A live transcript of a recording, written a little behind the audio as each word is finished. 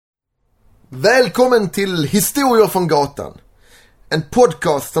Välkommen till Historier från gatan. En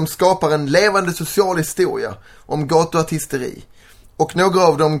podcast som skapar en levande social historia om gatuartisteri och några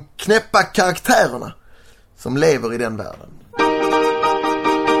av de knäppa karaktärerna som lever i den världen.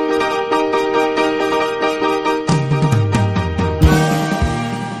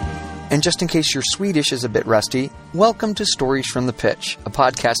 And just in case your Swedish is a bit rusty, welcome to Stories from the Pitch, a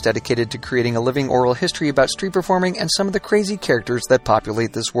podcast dedicated to creating a living oral history about street performing and some of the crazy characters that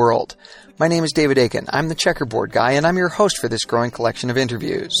populate this world. My name is David Aiken. I'm the checkerboard guy, and I'm your host for this growing collection of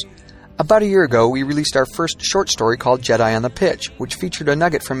interviews. About a year ago, we released our first short story called Jedi on the Pitch, which featured a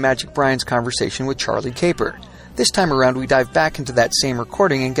nugget from Magic Brian's conversation with Charlie Caper. This time around, we dive back into that same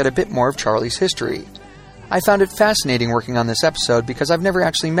recording and get a bit more of Charlie's history. I found it fascinating working on this episode because I've never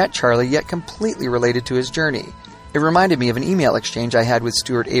actually met Charlie, yet completely related to his journey. It reminded me of an email exchange I had with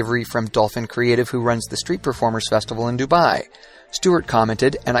Stuart Avery from Dolphin Creative, who runs the Street Performers Festival in Dubai. Stuart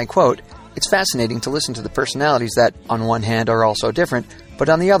commented, and I quote, "It's fascinating to listen to the personalities that, on one hand, are all so different, but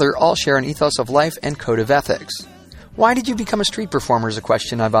on the other, all share an ethos of life and code of ethics." Why did you become a street performer is a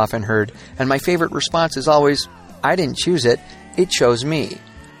question I've often heard, and my favorite response is always, I didn't choose it, it chose me.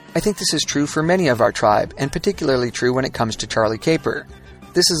 I think this is true for many of our tribe, and particularly true when it comes to Charlie Caper.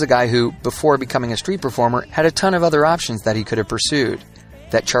 This is a guy who, before becoming a street performer, had a ton of other options that he could have pursued.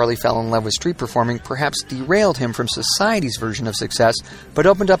 That Charlie fell in love with street performing perhaps derailed him from society's version of success, but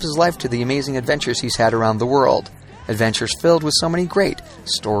opened up his life to the amazing adventures he's had around the world. Adventures filled with so many great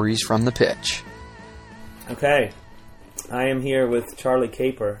stories from the pitch. Okay, I am here with Charlie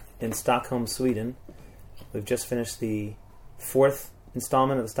Caper in Stockholm, Sweden. We've just finished the fourth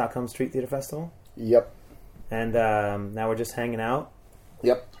installment of the Stockholm Street Theatre Festival. Yep. And now we're just hanging out.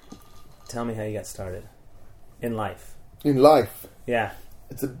 Yep. Tell me how you got started in life. In life? Yeah.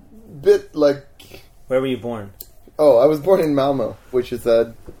 It's a bit like... Where were you born? Oh, I was born in Malmö, which is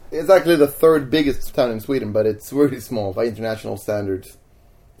it's actually the third biggest town in Sweden, but it's really small by international standards.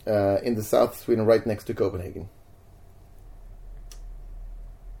 In the south of Sweden, right next to Copenhagen.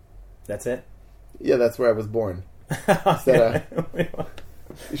 That's it? Yeah, that's where I was born. So,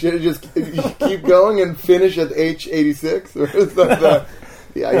 you should just keep going and finish at age 86, or is that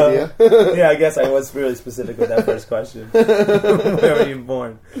the idea? Yeah, I guess I was really specific with that first question. Where were you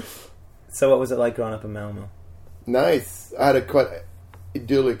born? So what was it like growing up in Malmö? Nice. I had a quite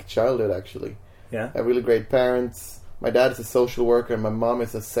idyllic childhood, actually. Yeah? I had really great parents. My dad is a social worker, and my mom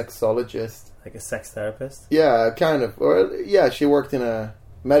is a sexologist. Like a sex therapist? Yeah, kind of. Or yeah, she worked in a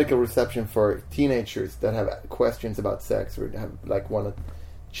medical reception for teenagers that have questions about sex, or have want to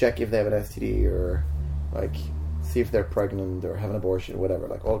check if they have an STD, or see if they're pregnant or have an abortion, whatever,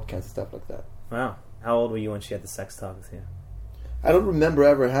 all kinds of stuff like that. Wow. How old were you when she had the sex talk with you? I don't remember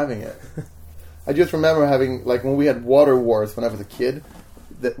ever having it. I just remember having, when we had water wars when I was a kid,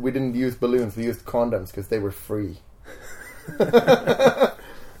 that we didn't use balloons, we used condoms because they were free.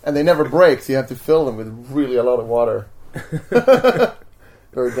 And they never break, so you have to fill them with really a lot of water.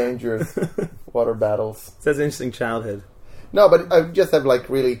 Very dangerous water battles. So that's an interesting childhood. No, but I just have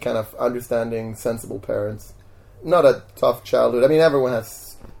really kind of understanding, sensible parents. Not a tough childhood. I mean, everyone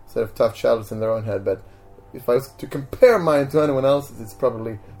has sort of tough childhoods in their own head, but if I was to compare mine to anyone else's, it's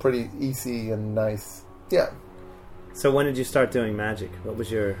probably pretty easy and nice. Yeah. So when did you start doing magic? What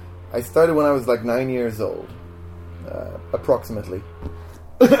was your... I started when I was 9 years old, approximately.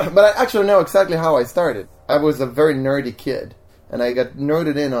 But I actually know exactly how I started. I was a very nerdy kid. And I got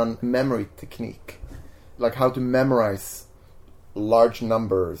nerded in on memory technique. Like how to memorize large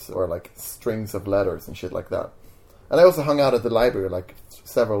numbers or strings of letters and shit like that. And I also hung out at the library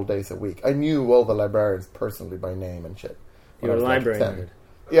several days a week. I knew all the librarians personally by name and shit. You were a library nerd.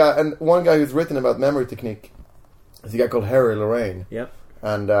 Yeah, and one guy who's written about memory technique is a guy called Harry Lorraine. Yep.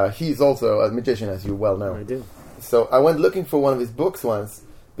 And he's also a magician, as you well know. I do. So I went looking for one of his books once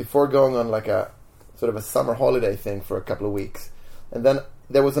before going on a sort of a summer holiday thing for a couple of weeks. And then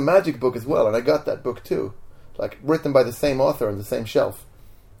there was a magic book as well, and I got that book too. Written by the same author on the same shelf.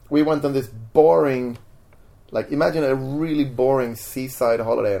 We went on this boring, imagine a really boring seaside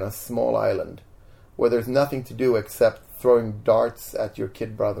holiday on a small island where there's nothing to do except throwing darts at your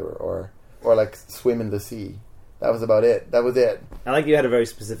kid brother or swim in the sea. That was about it. That was it. I like you had a very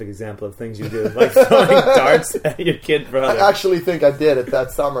specific example of things you do, like throwing darts at your kid brother. I actually think I did it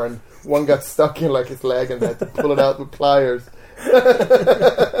that summer, and one got stuck in his leg and I had to pull it out with pliers.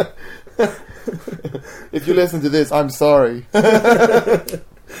 If you listen to this, I'm sorry. This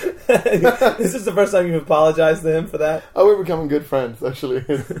is the first time you've apologized to him for that? Oh, we're becoming good friends, actually.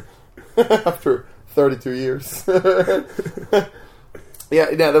 After 32 years.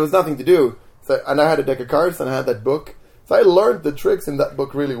 Yeah, there was nothing to do. So, and I had a deck of cards and I had that book. So I learned the tricks in that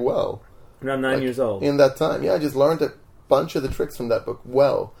book really well. Around 9 years old. In that time, yeah, I just learned a bunch of the tricks from that book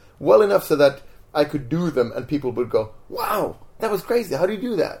well enough so that I could do them and people would go, wow, that was crazy, how do you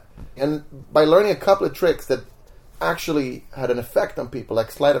do that? And by learning a couple of tricks that actually had an effect on people,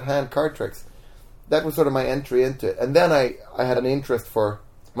 like sleight of hand card tricks, that was sort of my entry into it. And then I had an interest for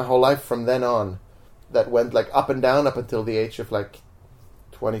my whole life from then on that went like up and down up until the age of like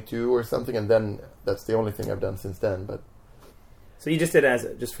 22 or something, and then that's the only thing I've done since then. But so you just did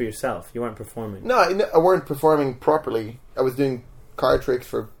it just for yourself. You weren't performing. No, I weren't performing properly. I was doing card tricks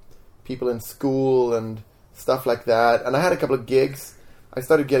for people in school and stuff like that. And I had a couple of gigs. I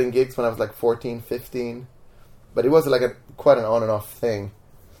started getting gigs when I was like 14, 15. But it was like quite an on and off thing.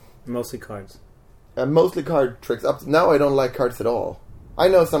 Mostly cards. And mostly card tricks. Up to now I don't like cards at all. I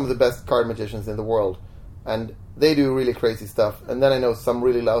know some of the best card magicians in the world. And they do really crazy stuff. And then I know some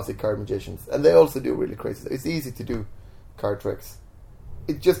really lousy card magicians. And they also do really crazy stuff. It's easy to do card tricks.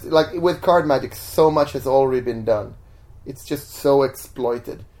 It just, like, with card magic, so much has already been done. It's just so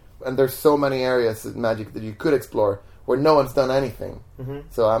exploited. And there's so many areas of magic that you could explore where no one's done anything. Mm-hmm.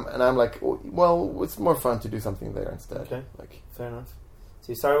 So I'm like, well, it's more fun to do something there instead. Okay, fair enough.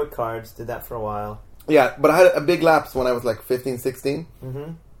 So you started with cards, did that for a while. Yeah, but I had a big lapse when I was like 15, 16.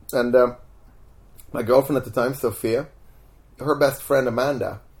 Mm-hmm. And my girlfriend at the time, Sophia, her best friend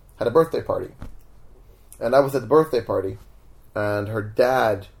Amanda, had a birthday party. And I was at the birthday party. And her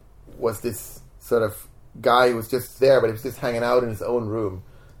dad was this sort of guy who was just there, but he was just hanging out in his own room.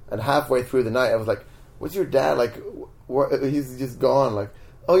 And halfway through the night, I was like, what's your dad? Like, he's just gone. Like,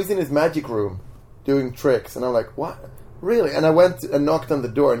 oh, he's in his magic room doing tricks. And I'm like, what? Really? And I went and knocked on the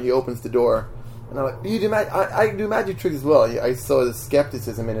door, and he opens the door. And I'm like, you do I do magic tricks as well. I saw the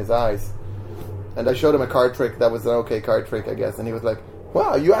skepticism in his eyes. And I showed him a card trick that was an okay card trick, I guess. And he was like,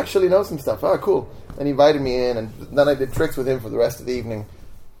 wow, you actually know some stuff. Oh, cool. And he invited me in, and then I did tricks with him for the rest of the evening.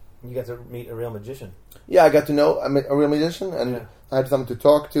 You got to meet a real magician. Yeah, I got to know a real magician, and I had someone to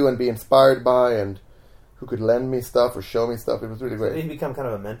talk to and be inspired by, and who could lend me stuff or show me stuff. It was really great. Did he become kind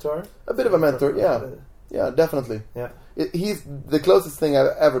of a mentor? A bit of a mentor, yeah. Yeah, definitely. Yeah. He's the closest thing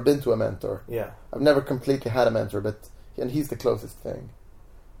I've ever been to a mentor. Yeah. I've never completely had a mentor, and he's the closest thing.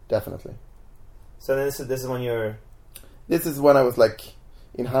 Definitely. So this is when you're... This is when I was like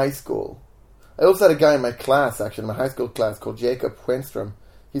in high school. I also had a guy in my class, actually, in my high school class, called Jacob Wenström.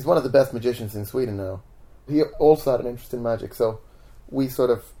 He's one of the best magicians in Sweden now. He also had an interest in magic, so we sort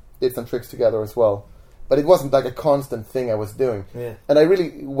of did some tricks together as well. But it wasn't like a constant thing I was doing. Yeah. And I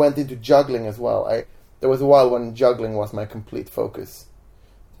really went into juggling as well. There was a while when juggling was my complete focus.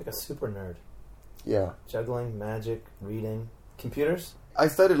 Like a super nerd. Yeah. Juggling, magic, reading, computers? I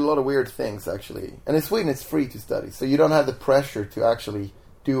studied a lot of weird things, actually. And in Sweden it's free to study, so you don't have the pressure to actually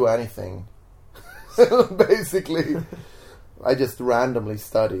do anything. Basically, I just randomly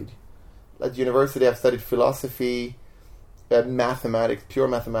studied. At university I've studied philosophy, mathematics, pure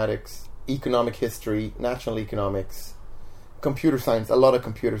mathematics, economic history, national economics, computer science, a lot of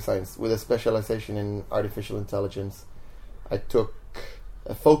computer science with a specialization in artificial intelligence. I took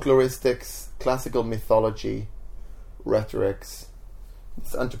folkloristics, classical mythology, rhetorics,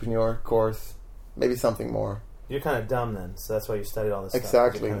 this entrepreneur course, maybe something more. You're kind of dumb then, so that's why you studied all this stuff.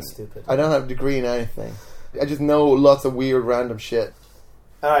 Exactly. You're kind of stupid. I don't have a degree in anything. I just know lots of weird random shit.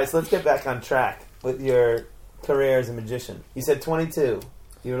 Alright, so let's get back on track with your career as a magician. You said 22.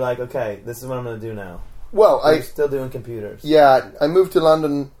 You were like, okay, this is what I'm going to do now. Well, You're still doing computers. Yeah, I moved to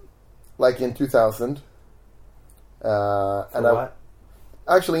London like in 2000. What?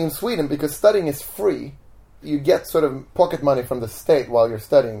 Actually in Sweden, because studying is free, you get sort of pocket money from the state while you're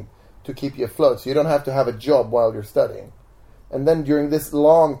studying to keep you afloat, so you don't have to have a job while you're studying. And then during this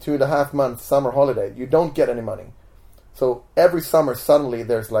long 2.5 month summer holiday, you don't get any money. So every summer suddenly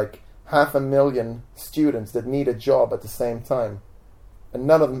there's like 500,000 students that need a job at the same time. And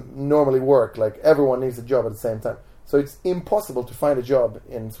none of them normally work. Like, everyone needs a job at the same time. So it's impossible to find a job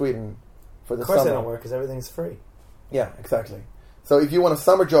in Sweden for the summer. Of course they don't work, because everything's free. Yeah, exactly. So if you want a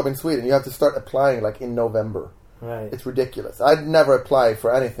summer job in Sweden, you have to start applying like in November. Right. It's ridiculous. I'd never apply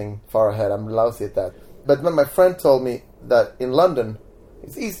for anything far ahead. I'm lousy at that. But when my friend told me that in London,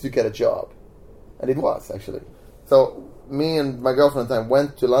 it's easy to get a job. And it was, actually. So me and my girlfriend at the time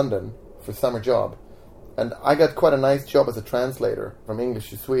went to London for a summer job. And I got quite a nice job as a translator from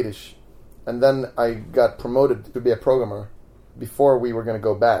English to Swedish. And then I got promoted to be a programmer before we were going to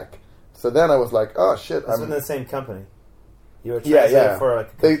go back. So then I was like, oh shit. That's within the same company. You were a translator for like a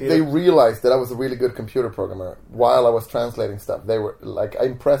computer. They realized that I was a really good computer programmer while I was translating stuff. They were like, I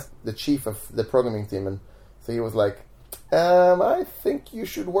impressed the chief of the programming team, and so he was like, I think you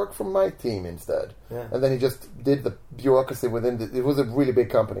should work for my team instead. Yeah. And then he just did the bureaucracy within it was a really big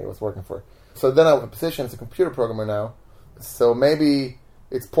company he was working for. So then I have a position as a computer programmer now. So maybe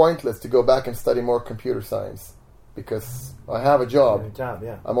it's pointless to go back and study more computer science because I have a job. Good job,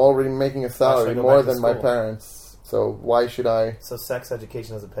 yeah. I'm already making a salary more than my parents. So why should I? So sex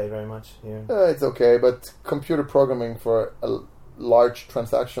education doesn't pay very much here? It's okay, but computer programming for a large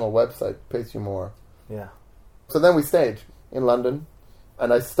transactional website pays you more. Yeah. So then we stayed in London,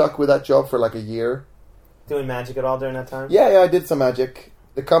 and I stuck with that job for like a year. Doing magic at all during that time? Yeah, I did some magic.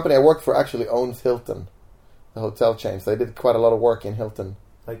 The company I worked for actually owns Hilton, the hotel chain, so I did quite a lot of work in Hilton.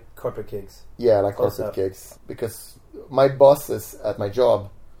 Like corporate gigs? Yeah, like corporate gigs. Because my bosses at my job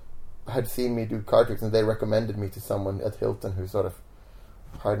had seen me do card tricks, and they recommended me to someone at Hilton who sort of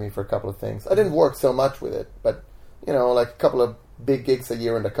hired me for a couple of things. I didn't work so much with it, but, like a couple of big gigs a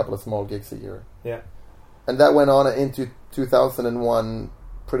year and a couple of small gigs a year. Yeah. And that went on into 2001,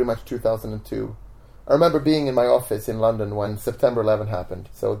 pretty much 2002. I remember being in my office in London when September 11 happened.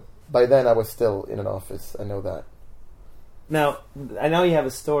 So by then I was still in an office. I know that. Now, I know you have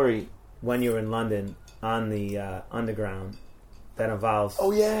a story when you were in London on the underground that involves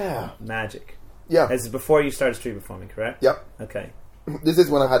magic. Yeah. This is before you started street performing, correct? Yep. Okay. This is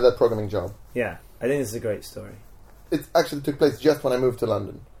when I had that programming job. Yeah. I think this is a great story. It actually took place just when I moved to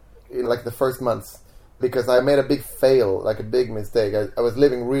London, in like the first months, because I made a big fail, like a big mistake. I was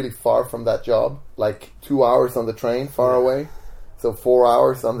living really far from that job, like 2 hours on the train far away, so 4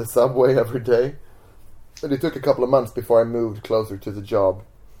 hours on the subway every day. And it took a couple of months before I moved closer to the job.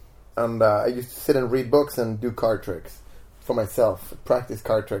 And I used to sit and read books and do card tricks for myself, practice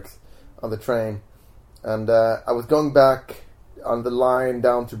card tricks on the train. And I was going back on the line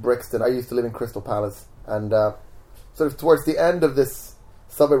down to Brixton. I used to live in Crystal Palace. And sort of towards the end of this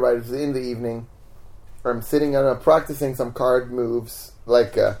subway ride, it was in the evening, I'm sitting and practicing some card moves,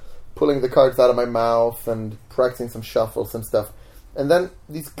 like pulling the cards out of my mouth and practicing some shuffles and stuff. And then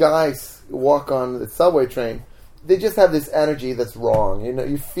these guys walk on the subway train. They just have this energy that's wrong.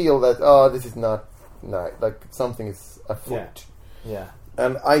 You feel that, this is not like something is afoot. Yeah.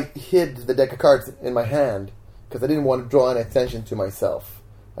 And I hid the deck of cards in my hand because I didn't want to draw any attention to myself.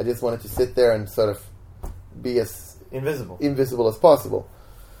 I just wanted to sit there and sort of be as invisible as possible.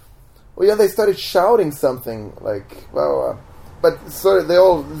 Well, yeah, they started shouting something like, but sort of they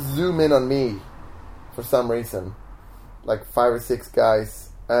all zoom in on me for some reason, like 5 or 6 guys,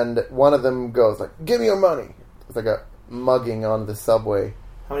 and one of them goes like, "Give me your money." It's like a mugging on the subway.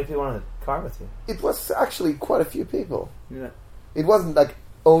 How many people were on the car with you? It was actually quite a few people. Yeah. It wasn't like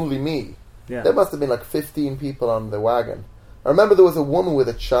only me. Yeah. There must have been like 15 people on the wagon. I remember there was a woman with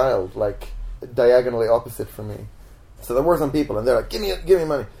a child, like diagonally opposite from me. So there were some people, and they're like, give me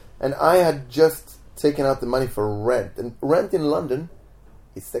money." And I had just taken out the money for rent. And rent in London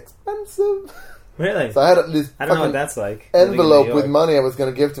is expensive. Really? So I had this I don't know what that's like. envelope with money I was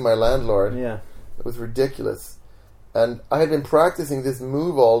going to give to my landlord. Yeah. It was ridiculous. And I had been practicing this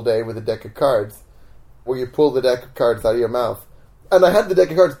move all day with a deck of cards, where you pull the deck of cards out of your mouth. And I had the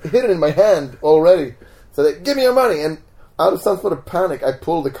deck of cards hidden in my hand already. So they, "Give me your money." And out of some sort of panic, I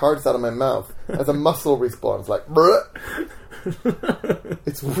pulled the cards out of my mouth as a muscle response, like, bruh.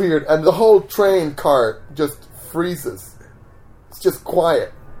 It's weird. And the whole train car just freezes. It's just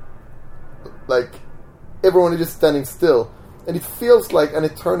quiet. Like, everyone is just standing still. And it feels like an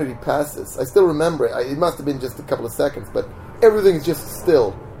eternity passes. I still remember it. It must have been just a couple of seconds, but everything is just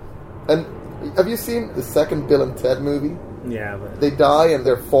still. And have you seen the second Bill and Ted movie? Yeah, but They die and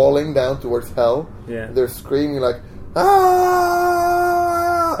they're falling down towards hell. Yeah. They're screaming like,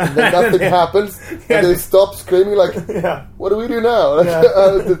 "Ah!" And then nothing happens. And they stop screaming like, "What do we do now?"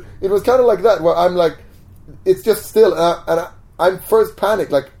 It was kind of like that, where I'm like, it's just still. And I'm first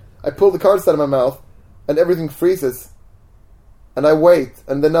panicked. Like, I pull the cards out of my mouth and everything freezes. And I wait,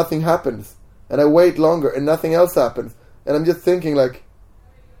 and then nothing happens. And I wait longer, and nothing else happens. And I'm just thinking, like,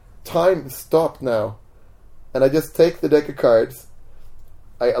 time stopped now. And I just take the deck of cards,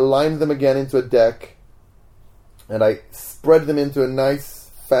 I align them again into a deck, and I spread them into a nice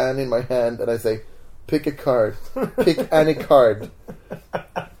fan in my hand, and I say, "Pick a card. Pick any card."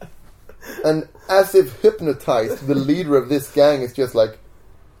 And as if hypnotized, the leader of this gang is just like,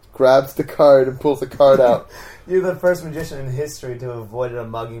 grabs the card and pulls the card out. You're the first magician in history to have avoided a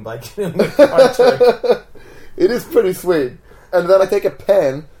mugging by getting the card trick. It is pretty sweet. And then I take a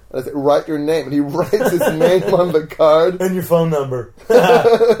pen and I say, "Write your name." And he writes his name on the card. And your phone number.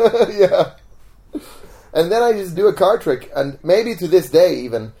 Yeah. And then I just do a card trick. And maybe to this day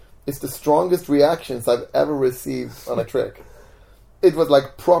even, it's the strongest reactions I've ever received on a trick. It was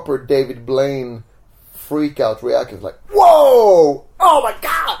like proper David Blaine freak out reaction. Like, whoa! Oh my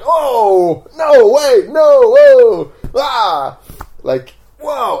god! Oh! No, wait! No! Whoa! Ah! Like,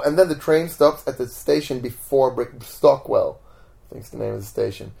 whoa! And then the train stops at the station before Stockwell. I think it's the name of the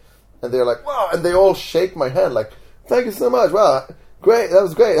station. And they're like, wow! And they all shake my hand like, thank you so much. Wow, great! That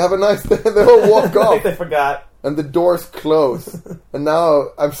was great. Have a nice day. And they all walk off. I think they forgot. And the doors close. And now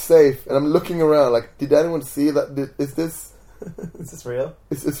I'm safe. And I'm looking around like, did anyone see that? Is this real?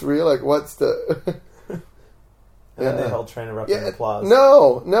 Is this real? Like, what's the... And then the whole train erupted in applause.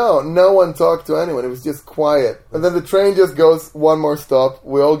 No one talked to anyone. It was just quiet. And then the train just goes one more stop.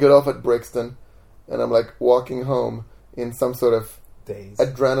 We all get off at Brixton. And I'm like walking home in some sort of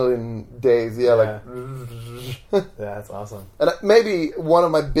adrenaline daze. Yeah, like... Yeah, that's awesome. And maybe one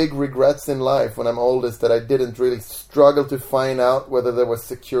of my big regrets in life when I'm old is that I didn't really struggle to find out whether there was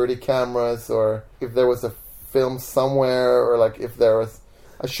security cameras or if there was a film somewhere or like if there was...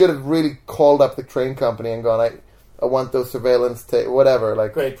 I should have really called up the train company and gone, I want those surveillance whatever.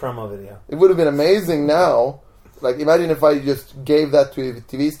 Like, great promo video. It would have been amazing now. Like, imagine if I just gave that to a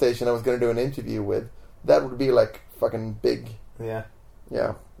TV station I was going to do an interview with. That would be like fucking big. Yeah.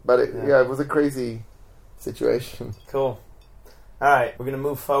 Yeah. But it was a crazy situation. Cool. Alright, we're going to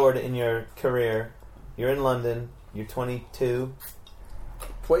move forward in your career. You're in London. You're 22.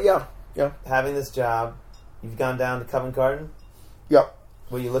 Well, yeah. Having this job. You've gone down to Covent Garden? Yeah.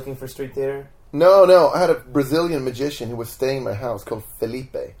 Were you looking for street theater? No. I had a Brazilian magician who was staying in my house called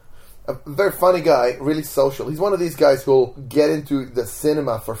Felipe. A very funny guy, really social. He's one of these guys who'll get into the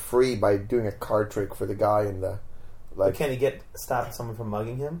cinema for free by doing a card trick for the guy in the... Like, but can he stop someone from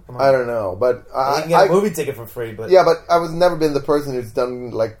mugging him? I don't know, but... He can get a movie ticket for free, but... Yeah, but I was never been the person who's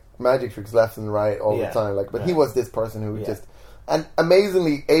done, like, magic tricks left and right all the time. Like, but he was this person who just... And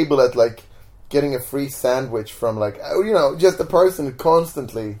amazingly able at, like, getting a free sandwich from, like, just a person who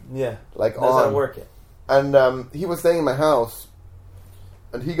constantly... Yeah, like, knows how to work it. And he was staying in my house,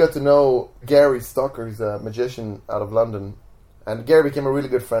 and he got to know Gary Stocker, who's a magician out of London. And Gary became a really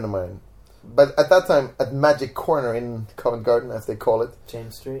good friend of mine. But at that time, at Magic Corner in Covent Garden, as they call it.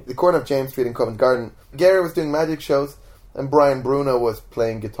 James Street? The corner of James Street in Covent Garden. Gary was doing magic shows, and Brian Bruno was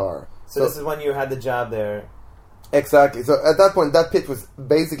playing guitar. So this is when you had the job there. Exactly. So at that point, that pit was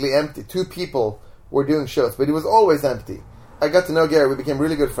basically empty. 2 people were doing shows, but it was always empty. I got to know Gary. We became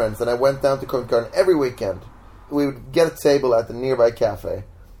really good friends, and I went down to Covent Garden every weekend. We would get a table at the nearby cafe,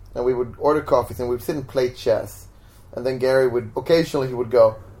 and we would order coffees, and we would sit and play chess. And then Gary would, occasionally he would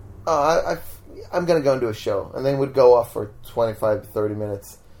go... I'm going to go and do a show. And then we'd go off for 25 to 30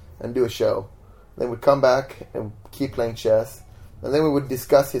 minutes and do a show. Then we'd come back and keep playing chess. And then we would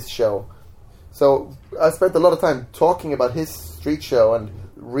discuss his show. So I spent a lot of time talking about his street show and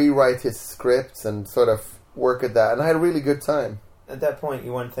rewrite his scripts and sort of work at that. And I had a really good time. At that point,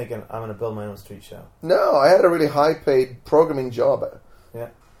 you weren't thinking, I'm going to build my own street show. No, I had a really high-paid programming job. Yeah.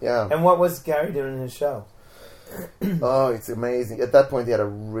 Yeah. And what was Gary doing in his show? Oh, it's amazing. At that point, he had a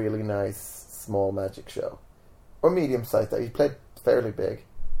really nice small magic show. Or medium-sized. He played fairly big.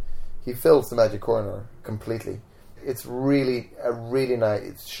 He fills the Magic Corner completely. It's really a really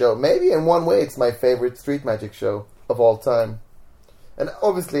nice show. Maybe in one way, it's my favorite street magic show of all time. And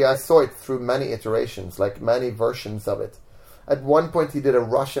obviously, I saw it through many iterations, like many versions of it. At one point, he did a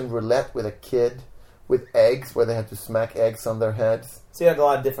Russian roulette with a kid with eggs, where they had to smack eggs on their heads. So he had a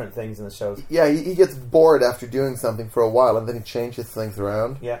lot of different things in the shows. Yeah, he gets bored after doing something for a while, and then he changes things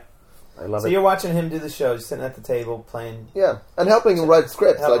around. Yeah. I love it. So you're watching him do the show, just sitting at the table, playing... Yeah, and helping him write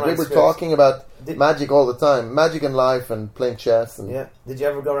scripts. Like, we were talking about magic all the time. Magic in life and playing chess. And yeah. Did you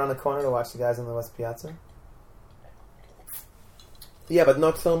ever go around the corner to watch the guys on the West Piazza? Yeah, but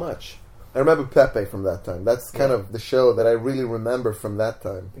not so much. I remember Pepe from that time. That's kind of the show that I really remember from that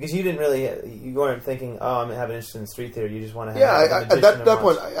time. Because you didn't really... You weren't thinking, I'm having interest in street theater. You just want to have... Yeah, at that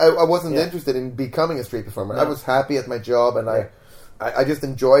point, I wasn't interested in becoming a street performer. No. I was happy at my job, and I just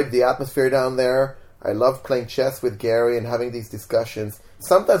enjoyed the atmosphere down there. I loved playing chess with Gary and having these discussions.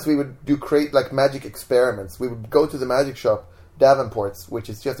 Sometimes we would do magic experiments. We would go to the magic shop, Davenport's, which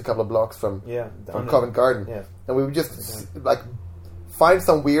is just a couple of blocks from Covent Garden. Yeah. And we would just find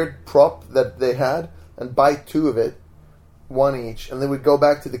some weird prop that they had and buy 2 of it, 1 each, and then we'd go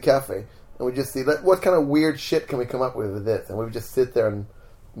back to the cafe and we'd just see what kind of weird shit can we come up with this, and we would just sit there and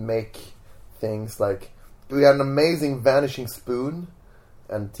make things. Like, we had an amazing vanishing spoon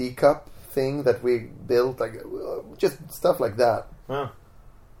and teacup thing that we built, like just stuff like that. Wow,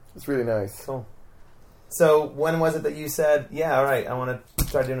 it's really nice. Cool. So when was it that you said, yeah, all right, I want to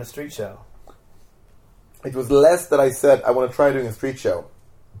start doing a street show? It was less that I said I want to try doing a street show,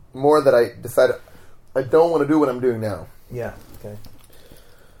 more that I decided I don't want to do what I'm doing now. Yeah, okay.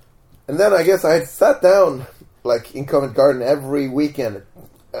 And then I guess I had sat down, like, in Covent Garden every weekend.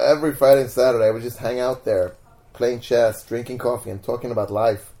 Every Friday and Saturday, I would just hang out there, playing chess, drinking coffee, and talking about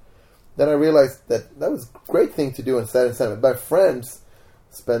life. Then I realized that was a great thing to do on Saturday and Sunday. My friends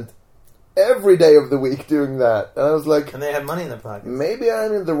spent every day of the week doing that. And I was like... And they had money in their pockets. Maybe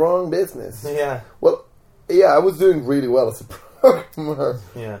I'm in the wrong business. Yeah. Well, yeah, I was doing really well as a programmer.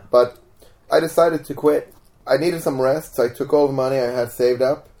 Yeah. But I decided to quit. I needed some rest, so I took all the money I had saved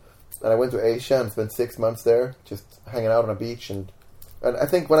up. And I went to Asia and spent 6 months there, just hanging out on a beach. And I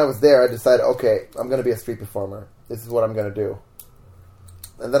think when I was there, I decided, okay, I'm going to be a street performer. This is what I'm going to do.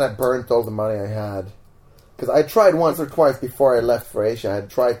 And then I burnt all the money I had. Because I tried once or twice before I left for Asia. I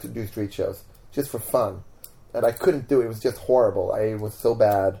had tried to do street shows, just for fun. And I couldn't do it. It was just horrible. It was so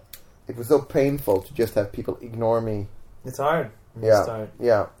bad. It was so painful to just have people ignore me. It's hard.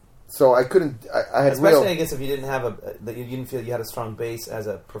 Yeah. So I couldn't... I had especially, I guess, if you didn't have that you didn't feel you had a strong base as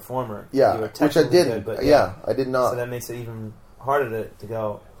a performer. Yeah, you were which I didn't. Good, but I did not. So that makes it even harder to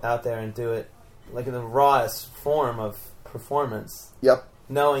go out there and do it, like in the rawest form of performance. Yep.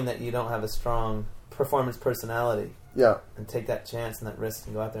 Knowing that you don't have a strong performance personality. Yeah. And take that chance and that risk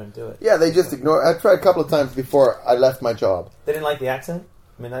and go out there and do it. Yeah, they just ignore... I tried a couple of times before I left my job. They didn't like the accent?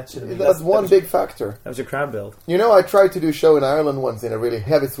 I mean, that should have been... That's one big factor. That was your crowd build. You know, I tried to do a show in Ireland once in a really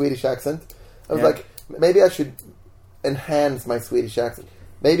heavy Swedish accent. I was like, maybe I should enhance my Swedish accent.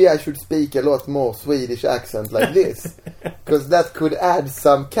 Maybe I should speak a lot more Swedish accent like this. Because that could add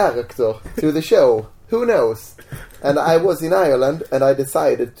some character to the show. Who knows? And I was in Ireland, and I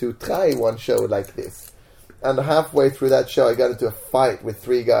decided to try one show like this. And halfway through that show, I got into a fight with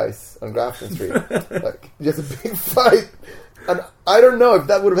 3 guys on Grafton Street. Like, just a big fight. And I don't know if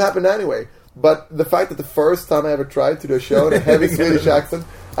that would have happened anyway. But the fact that the first time I ever tried to do a show in a heavy Swedish accent,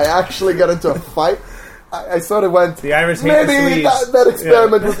 I actually got into a fight. I sort of went, the Irish maybe that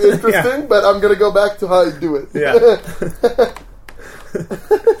experiment was interesting, but I'm going to go back to how I do it. Yeah.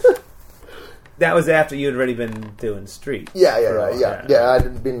 That was after you had already been doing street. Yeah.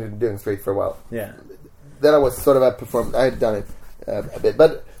 I'd been doing street for a while. Yeah. Then I was sort of at performance. I had done it a bit,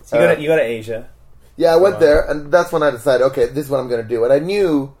 but so you go to Asia. Yeah, I went there, and that's when I decided, okay, this is what I'm going to do. And I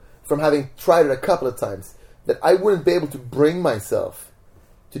knew from having tried it a couple of times that I wouldn't be able to bring myself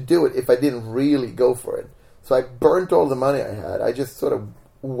to do it if I didn't really go for it. So I burnt all the money I had. I just sort of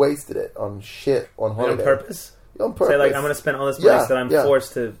wasted it on shit on holiday. On purpose? On purpose. Say, like, I'm going to spend all this money so that I'm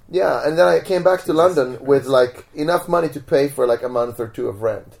forced to... Yeah, and then I came back to London with, like, enough money to pay for, like, a month or 2 of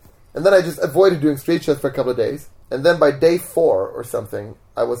rent. And then I just avoided doing street shows for a couple of days. And then by day 4 or something,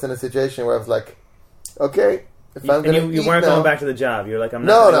 I was in a situation where I was like, okay, if I'm going to eat you weren't now, going back to the job. You were like, I'm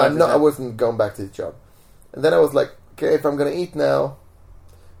not I wasn't going back to the job. And then I was like, okay, if I'm going to eat now,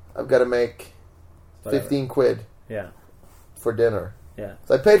 I've got to make 15 quid for dinner. Yeah.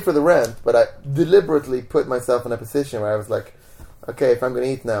 So I paid for the rent, but I deliberately put myself in a position where I was like, okay, if I'm going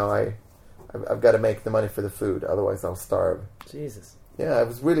to eat now, I've got to make the money for the food, otherwise I'll starve. Jesus. Yeah, it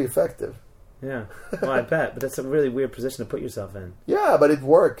was really effective. Yeah. Well, I bet, but that's a really weird position to put yourself in. Yeah, but it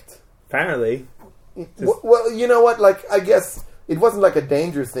worked. Apparently. Well, you know what? Like, I guess it wasn't like a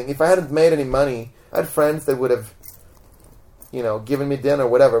dangerous thing. If I hadn't made any money, I had friends that would have, given me dinner or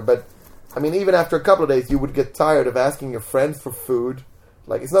whatever. But, I mean, even after a couple of days, you would get tired of asking your friends for food.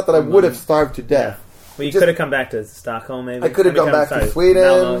 Like, it's not that I would have starved to death. Yeah. Well, you could have come back to Stockholm, maybe. I could have gone back to Sweden.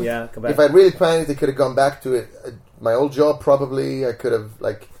 Malmo, come back. If I'd really planned it, I could have gone back to my old job, probably. I could have,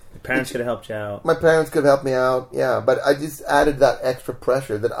 like... Your parents could have helped you out. My parents could have helped me out, yeah. But I just added that extra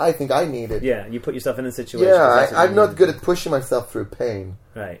pressure that I think I needed. Yeah, you put yourself in a situation. Yeah, I'm not good at pushing myself through pain.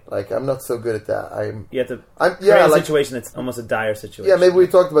 Right. Like, I'm not so good at that. You have to create a situation that's almost a dire situation. Yeah, maybe we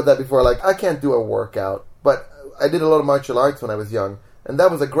talked about that before. Like, I can't do a workout, but I did a lot of martial arts when I was young, and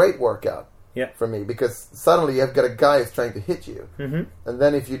that was a great workout for me, because suddenly you've got a guy who's trying to hit you, and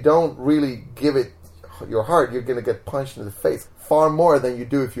then if you don't really give it your heart, you're going to get punched in the face far more than you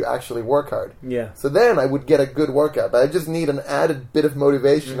do if you actually work hard. Yeah. So then I would get a good workout, but I just need an added bit of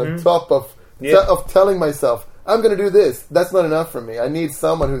motivation on top of telling myself, I'm going to do this. That's not enough for me. I need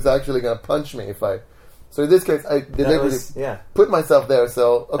someone who's actually going to punch me if I... So in this case, I deliberately put myself there,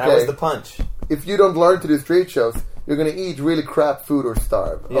 so, okay. That was the punch. If you don't learn to do street shows, you're going to eat really crap food or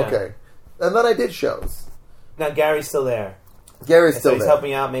starve. Yeah. Okay. And then I did shows. Now Gary's still there. Gary's still there. So he's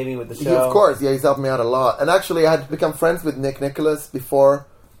helping out maybe with the show? Of course, yeah, he's helping me out a lot. And actually, I had become friends with Nick Nicholas before.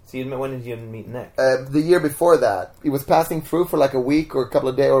 So when did you meet Nick? The year before that. He was passing through for like a week or a couple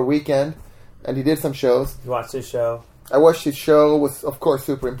of days or a weekend, and he did some shows. You watched his show? I watched his show, was of course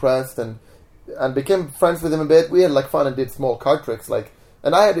super impressed, and became friends with him a bit. We had like fun and did small card tricks,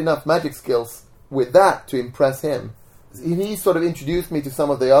 and I had enough magic skills with that to impress him. he sort of introduced me to some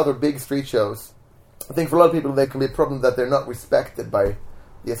of the other big street shows. I think for a lot of people, there can be a problem that they're not respected by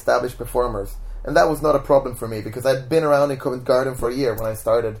the established performers. And that was not a problem for me, because I'd been around in Covent Garden for a year when I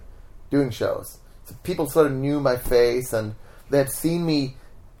started doing shows. So people sort of knew my face, and they had seen me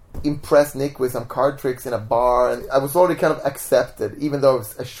impress Nick with some card tricks in a bar, and I was already kind of accepted, even though I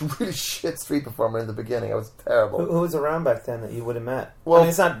was a really shit street performer in the beginning. I was terrible. Who was around back then that you would have met? Well,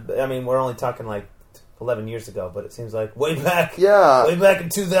 it's not. I mean, we're only talking like 11 years ago, but it seems like way back. Yeah, way back in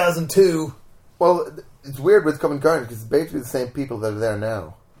 2002. Well, it's weird with Covent Garden because it's basically the same people that are there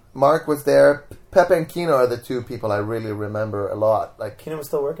now. Mark was there. Pepe and Kino are the two people I really remember a lot. Like Kino was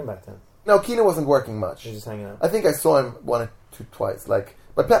still working back then. No, Kino wasn't working much. He was just hanging out. I think I saw him one or twice.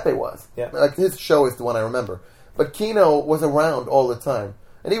 But Pepe was. Yeah. Like his show is the one I remember. But Kino was around all the time,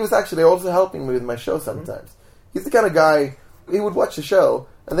 and he was actually also helping me with my show sometimes. Mm-hmm. He's the kind of guy. He would watch the show,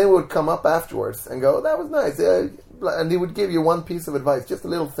 and then would come up afterwards and go, "That was nice." And he would give you one piece of advice, just a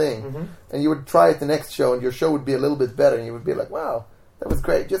little thing, and you would try it the next show, and your show would be a little bit better, and you would be like, "Wow, that was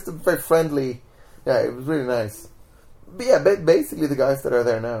great." Just a very friendly. Yeah, it was really nice. But yeah, basically the guys that are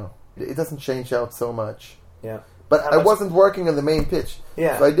there now. It doesn't change out so much. Yeah. But I wasn't working on the main pitch,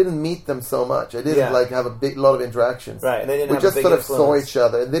 yeah. So I didn't meet them so much. I didn't have a lot of interactions. Right, and they didn't we have just a big sort of influence. saw each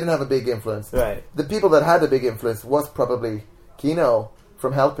other. They didn't have a big influence. Right. The people that had a big influence was probably Kino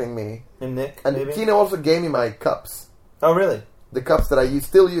from helping me. And Nick, and maybe? Kino also gave me my cups. Oh, really? The cups that I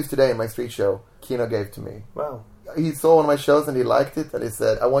still use today in my street show, Kino gave to me. Wow. He saw one of my shows and he liked it, and he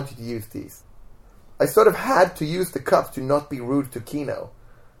said, "I want you to use these." I sort of had to use the cups to not be rude to Kino.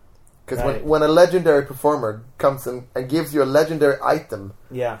 Because when a legendary performer comes and gives you a legendary item,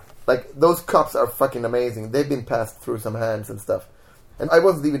 yeah, like those cups are fucking amazing. They've been passed through some hands and stuff. And I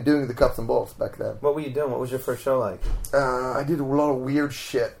wasn't even doing the cups and balls back then. What were you doing? What was your first show like? I did a lot of weird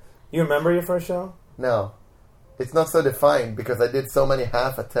shit. You remember your first show? No. It's not so defined because I did so many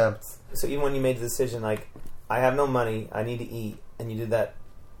half attempts. So even when you made the decision, like, I have no money, I need to eat, and you did that,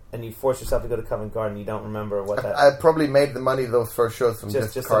 and you forced yourself to go to Covent Garden, you don't remember what that... I probably made the money those first shows from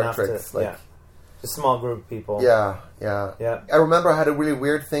just card tricks. Yeah. Just a small group of people. Yeah. I remember I had a really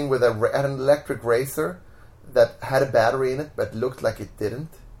weird thing with I had an electric racer that had a battery in it, but looked like it didn't.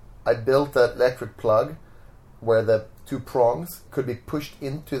 I built an electric plug where the two prongs could be pushed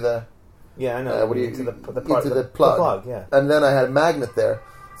into the... Yeah, I know. Into the plug. The plug, yeah. And then I had a magnet there,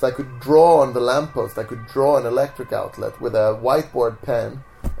 so I could draw on the lamppost. I could draw an electric outlet with a whiteboard pen,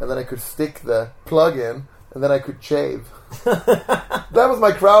 and then I could stick the plug in, and then I could shave. That was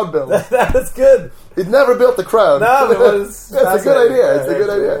my crowd build. That's good. It never built a crowd. No, it was... It's a good idea. Yeah, it's a good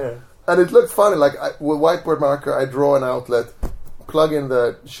idea. Yeah. And it looks funny. Like, with whiteboard marker, I draw an outlet, plug in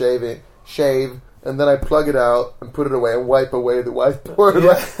the shave, and then I plug it out and put it away and wipe away the whiteboard.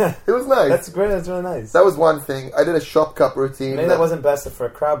 Yeah. It was nice. That's great. That's really nice. That was one thing. I did a shop cup routine. Maybe that wasn't best for a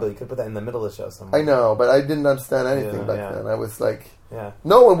crowd, but you could put that in the middle of the show somewhere. I know, but I didn't understand anything back then. I was like... Yeah.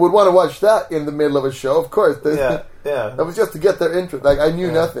 No one would want to watch that in the middle of a show, of course. Yeah. That was just to get their interest. Like, I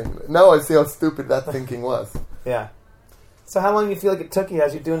knew nothing. Now I see how stupid that thinking was. Yeah. So how long do you feel like it took you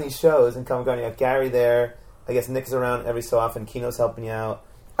as you're doing these shows in Covent Garden? You have Gary there. I guess Nick's around every so often. Kino's helping you out.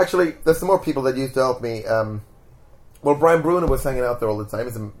 Actually, there's some more people that used to help me. Well, Brian Bruno was hanging out there all the time.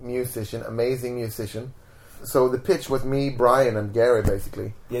 He's a musician, amazing musician. So the pitch was me, Brian, and Gary,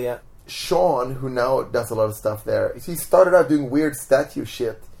 basically. Yeah. Sean, who now does a lot of stuff there, he started out doing weird statue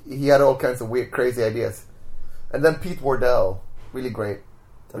shit. He had all kinds of weird, crazy ideas. And then Pete Wardell, really great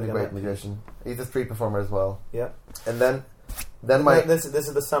magician. He's a street performer as well. Yeah. And then this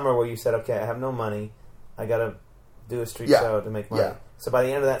is the summer where you said, okay, I have no money, I gotta do a street show to make money. Yeah. So by the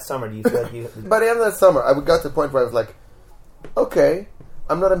end of that summer, do you feel like you... By the end of that summer, I got to the point where I was like, okay,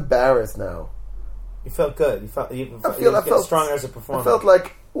 I'm not embarrassed now. You felt good. You felt stronger as a performer. I felt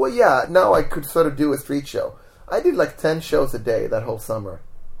like, well, yeah, now I could sort of do a street show. I did like 10 shows a day that whole summer.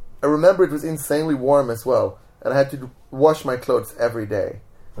 I remember it was insanely warm as well, and I had to wash my clothes every day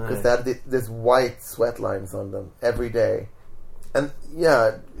because they had this white sweat lines on them every day. And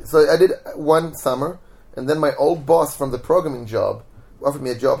yeah, so I did one summer, and then my old boss from the programming job offered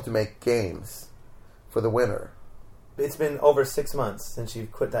me a job to make games for the winter. It's been over 6 months since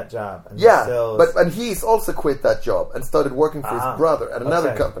you've quit that job. And but he's also quit that job and started working for his brother at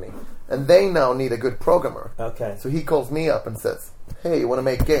another company. And they now need a good programmer. Okay. So he calls me up and says, hey, you want to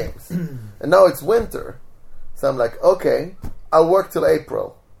make games? And now it's winter. So I'm like, okay, I'll work till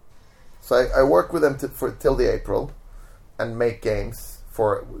April. So I work with them till the April and make games.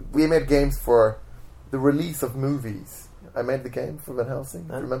 We made games for the release of movies. I made the game for Van Helsing.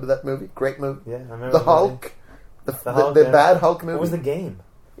 Remember that movie? Great movie. Yeah, I remember The Hulk. The bad Hulk movie. What was the game?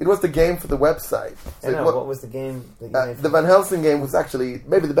 It was the game for the website. So what was the game that you made? The Van Helsing game was actually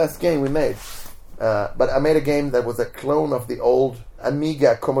maybe the best game we made. But I made a game that was a clone of the old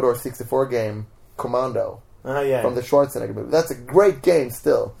Amiga Commodore 64 game, Commando. From the Schwarzenegger movie. That's a great game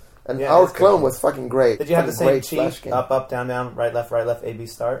still. And our clone was fucking great. Did you have the same cheat? Up, down, down, right, left, A, B,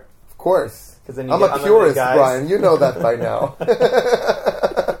 start? Of course. Then I'm a purist, Brian. You know that by now.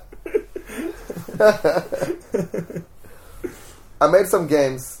 I made some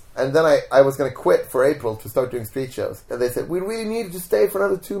games, and then I was going to quit for April to start doing street shows. And they said, we really need to stay for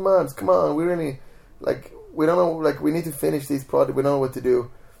another 2 months. Come on, we really, we don't know, we need to finish these projects. We don't know what to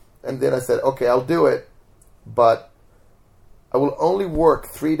do. And then I said, okay, I'll do it, but I will only work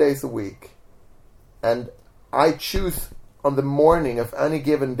 3 days a week. And I choose on the morning of any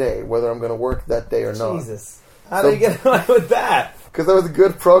given day whether I'm going to work that day or not. Jesus. How do you get away with that? Because I was a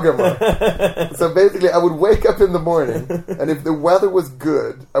good programmer. So basically, I would wake up in the morning, and if the weather was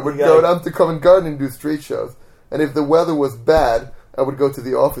good, I would go down to Covent Garden and do street shows. And if the weather was bad, I would go to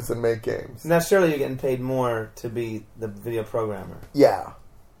the office and make games. Now, surely you're getting paid more to be the video programmer. Yeah.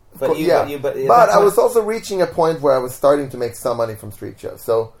 But I was also reaching a point where I was starting to make some money from street shows.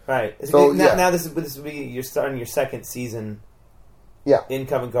 So now this would be you're starting your second season. Yeah. In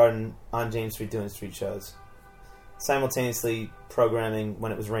Covent Garden on James Street doing street shows, simultaneously programming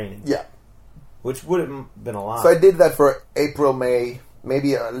when it was raining. Yeah. Which would have been a lot. So I did that for April, May,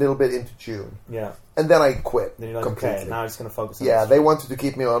 maybe a little bit into June. Yeah. And then I quit. Then you're like, completely. okay, now I'm just going to focus on this. They wanted to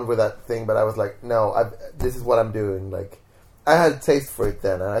keep me on with that thing, but I was like, no, this is what I'm doing. I had a taste for it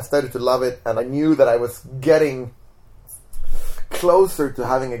then, and I started to love it, and I knew that I was getting closer to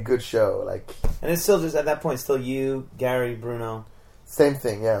having a good show. And it's still just, at that point, still you, Gary, Bruno. Same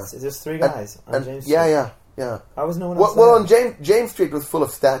thing, yeah. There's 3 guys on James Street. Yeah. I was no one else. Well, on James Street was full of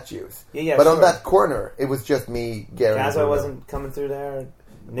statues. Yeah, but on that corner, it was just me, Gary. Gazzo wasn't coming through there.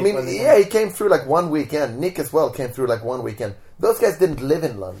 He came through 1 weekend. Nick as well came through 1 weekend. Those guys didn't live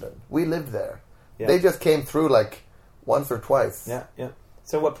in London. We lived there. Yeah. They just came through once or twice. Yeah.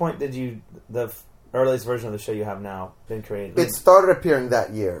 So what point did the earliest version of the show you have now been created? It started appearing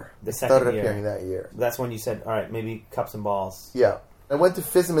that year. Appearing that year. That's when you said, all right, maybe Cups and Balls. Yeah. I went to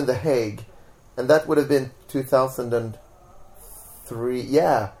FISM in The Hague, and that would have been 2003.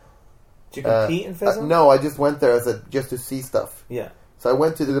 Yeah. Did you compete in FISM? No, I just went there just to see stuff. Yeah. So I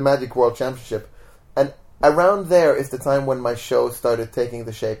went to the Magic World Championship, and around there is the time when my show started taking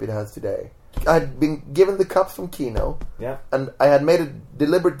the shape it has today. I had been given the cups from Kino, and I had made a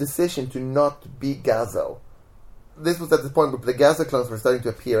deliberate decision to not be Gazzo. This was at the point where the Gazzo clones were starting to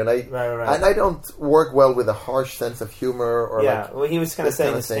appear, and I don't work well with a harsh sense of humor. Or he was kind of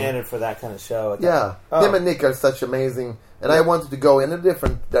setting the standard for that kind of show. Him and Nick are such amazing, and I wanted to go in a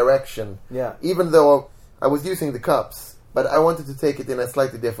different direction. Yeah, even though I was using the cups, but I wanted to take it in a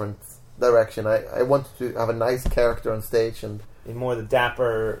slightly different direction. I wanted to have a nice character on stage and more the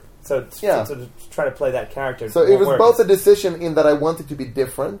dapper. So to try to play that character. So it was both a decision in that I wanted to be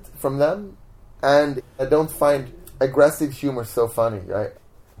different from them, and I don't find aggressive humor so funny, right?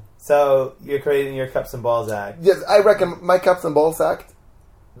 So you're creating your Cups and Balls act. Yes, I reckon my Cups and Balls act,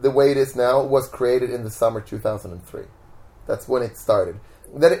 the way it is now, was created in the summer 2003. That's when it started.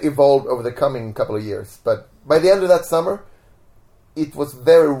 Then it evolved over the coming couple of years. But by the end of that summer, it was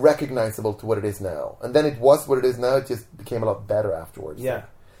very recognizable to what it is now. And then it was what it is now. It just became a lot better afterwards. Yeah.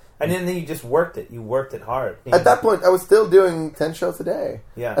 And then you just worked it. You worked it hard. At that point, I was still doing 10 shows a day.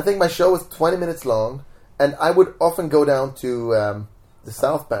 Yeah. I think my show was 20 minutes long. And I would often go down to the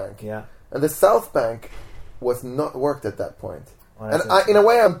South Bank. Yeah. And the South Bank was not worked at that point. Well, and in a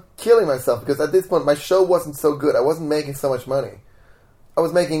way, I'm killing myself because at this point, my show wasn't so good. I wasn't making so much money. I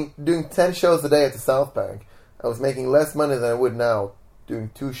was doing 10 shows a day at the South Bank. I was making less money than I would now doing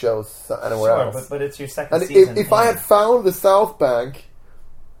 2 shows anywhere else. But it's your second and season. If I had found the South Bank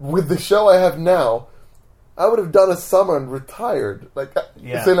with the show I have now, I would have done a summer and retired.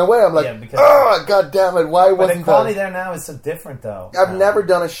 So in a way, I'm God damn it, why wasn't that? But the quality there now is so different, though. I've never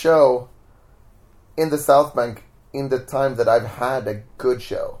done a show in the South Bank in the time that I've had a good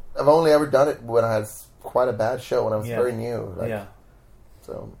show. I've only ever done it when I had quite a bad show when I was very new.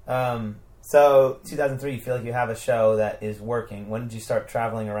 So 2003, you feel like you have a show that is working. When did you start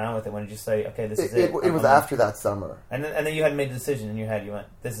traveling around with it? When did you say, okay, this is it? It was after that summer. And then you had made a decision in your head. You went,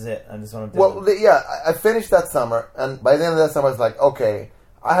 this is it. I'm just want to do it. Well, I finished that summer. And by the end of that summer, I was like, okay,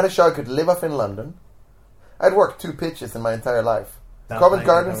 I had a show I could live off in London. I'd worked 2 pitches in my entire life. Covent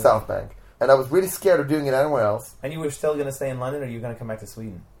Garden and South Bank. And I was really scared of doing it anywhere else. And you were still going to stay in London, or you were going to come back to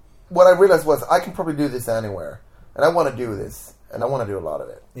Sweden? What I realized was, I can probably do this anywhere. And I want to do this. And I want to do a lot of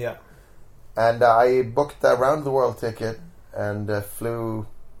it. Yeah. And I booked a round-the-world ticket and flew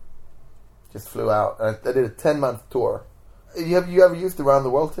Just flew out. And I did a 10-month tour. You ever used the round the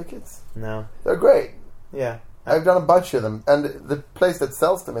world tickets? No. They're great. Yeah. I've done a bunch of them, and the place that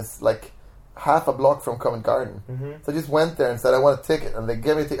sells them is like half a block from Covent Garden. Mm-hmm. So I just went there and said I want a ticket, and they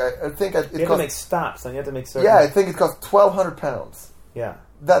gave me a ticket. I think it you have cost, to make stops, and you have to make certain. Yeah, I think it cost £1,200. Yeah.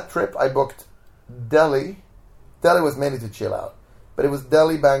 That trip I booked Delhi. Delhi was mainly to chill out, but it was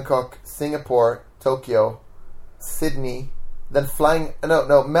Delhi, Bangkok, Singapore, Tokyo, Sydney, then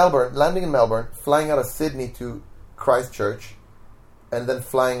Melbourne, landing in Melbourne, flying out of Sydney to Christchurch, and then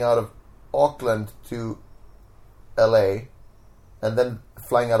flying out of Auckland to LA, and then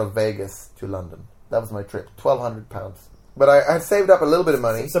flying out of Vegas to London. That was my trip. £1,200. But I had saved up a little bit of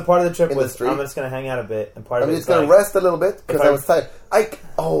money. So part of the trip was I'm just going to hang out a bit, and part of I'm it just going to rest a little bit because I was tired.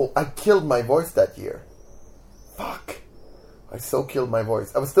 I killed my voice that year. Fuck. I so killed my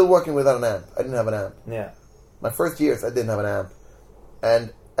voice. I was still working without an amp. I didn't have an amp. Yeah. My first years, I didn't have an amp.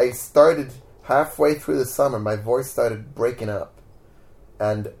 And I started halfway through the summer, my voice started breaking up.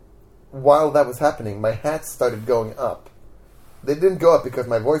 And while that was happening, my hats started going up. They didn't go up because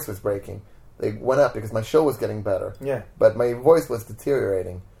my voice was breaking. They went up because my show was getting better. Yeah. But my voice was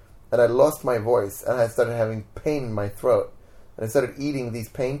deteriorating. And I lost my voice, and I started having pain in my throat. And I started eating these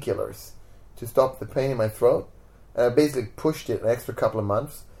painkillers to stop the pain in my throat. And I basically pushed it an extra couple of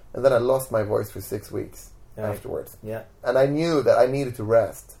months. And then I lost my voice for 6 weeks afterwards. Yeah. And I knew that I needed to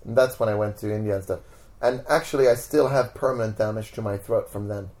rest. And that's when I went to India and stuff. And actually, I still have permanent damage to my throat from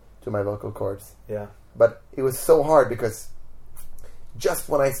then, to my vocal cords. Yeah. But it was so hard because just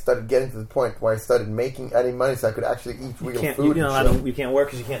when I started getting to the point where I started making any money so I could actually eat real food, you can't work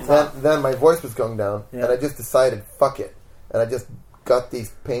because you can't talk. Then my voice was going down, and I just decided, fuck it. And I just got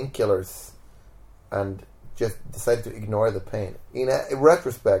these painkillers and just decided to ignore the pain. In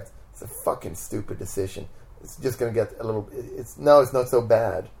retrospect, it's a fucking stupid decision. It's just going to get a little... It's not so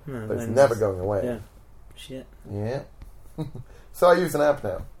bad, but it's never going away. Yeah. Shit. Yeah. So I use an app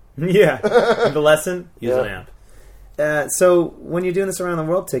now. Yeah. The lesson? Use an app. So when you're doing this around the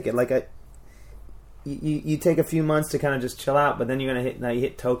world ticket, like you take a few months to kind of just chill out, but then you're gonna you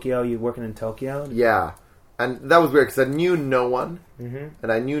hit Tokyo. You're working in Tokyo. Yeah, and that was weird because I knew no one,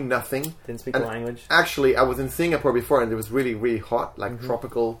 and I knew nothing. Didn't speak the language. Actually, I was in Singapore before, and it was really, really hot, like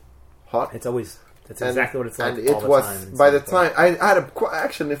tropical hot. That's exactly what it's like. And it was by the time I had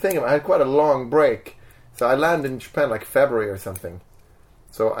I had quite a long break, so I landed in Japan like February or something.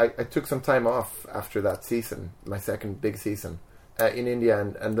 So I took some time off after that season, my second big season, in India.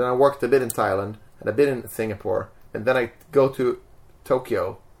 And then I worked a bit in Thailand and a bit in Singapore. And then I go to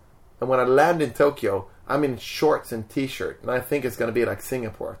Tokyo. And when I land in Tokyo, I'm in shorts and T-shirt. And I think it's going to be like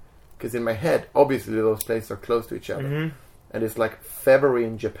Singapore. Because in my head, obviously those places are close to each other. Mm-hmm. And it's like February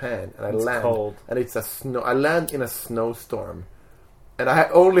in Japan. And it's land. Cold. And it's I land in a snowstorm. And I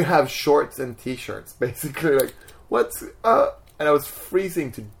only have shorts and T-shirts. Basically, like, what's... And I was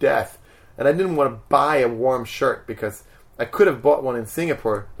freezing to death. And I didn't want to buy a warm shirt because I could have bought one in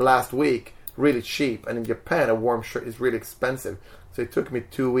Singapore last week, really cheap. And in Japan, a warm shirt is really expensive. So it took me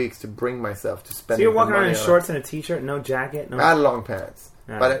 2 weeks to bring myself to spend. So you're walking around in shorts and a T-shirt, no jacket? No. I had long pants.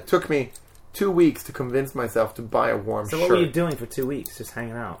 Right. But it took me 2 weeks to convince myself to buy a warm shirt. So what were you doing for 2 weeks? Just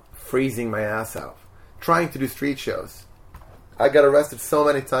hanging out? Freezing my ass out. Trying to do street shows. I got arrested so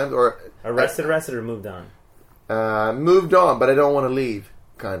many times. Arrested or moved on? Moved on, but I don't want to leave,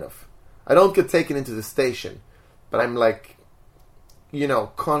 kind of. I don't get taken into the station, but I'm like,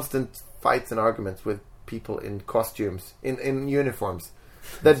 constant fights and arguments with people in costumes, in uniforms,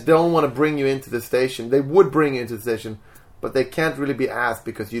 that don't want to bring you into the station. They would bring you into the station, but they can't really be asked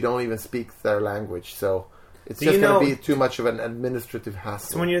because you don't even speak their language, so it's just going to be too much of an administrative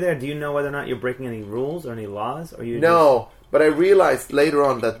hassle. So when you're there, do you know whether or not you're breaking any rules or any laws? Or No. But I realized later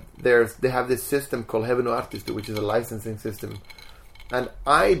on that they have this system called Heaven Artistu, which is a licensing system. And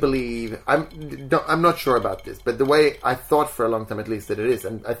I believe, I'm not sure about this, but the way I thought for a long time at least that it is,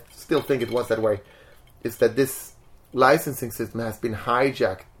 and I still think it was that way, is that this licensing system has been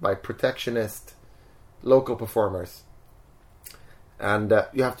hijacked by protectionist local performers. And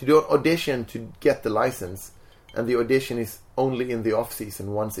you have to do an audition to get the license, and the audition is only in the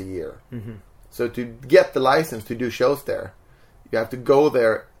off-season once a year. Mm-hmm. So to get the license to do shows there, you have to go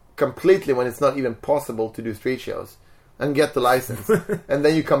there completely when it's not even possible to do street shows and get the license. And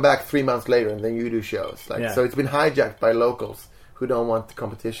then you come back 3 months later and then you do shows. So it's been hijacked by locals who don't want the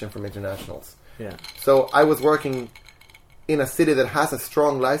competition from internationals. Yeah. So I was working in a city that has a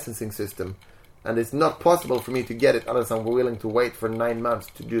strong licensing system, and it's not possible for me to get it unless I'm willing to wait for 9 months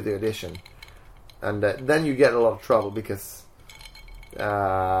to do the audition. And then you get a lot of trouble because...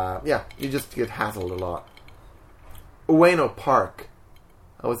 you just get hassled a lot. Ueno Park.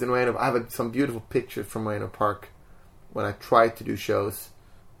 I was in Ueno. I have some beautiful pictures from Ueno Park when I tried to do shows,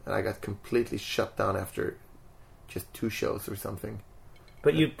 and I got completely shut down after just 2 shows or something.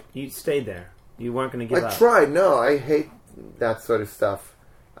 But you stayed there. You weren't going to give up. I tried. No, I hate that sort of stuff.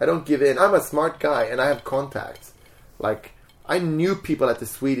 I don't give in. I'm a smart guy, and I have contacts. Like, I knew people at the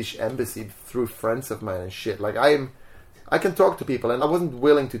Swedish embassy through friends of mine and shit. Like, I can talk to people, and I wasn't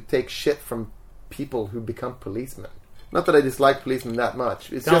willing to take shit from people who become policemen. Not that I dislike policemen that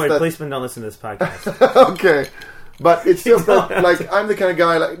much. It's don't just worry, that policemen don't listen to this podcast. okay. But it's just that, like, I'm the kind of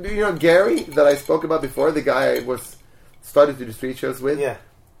guy, like, do you know Gary, that I spoke about before? The guy I started to do street shows with? Yeah.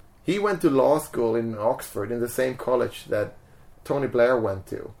 He went to law school in Oxford, in the same college that Tony Blair went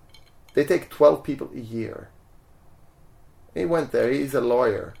to. They take 12 people a year. He went there. He's a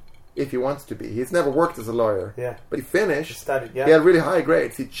lawyer, if he wants to be. He's never worked as a lawyer. Yeah. But he finished. He studied, yeah. He had really high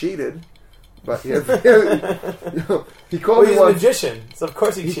grades. He cheated. But he called me he's once. a magician, so of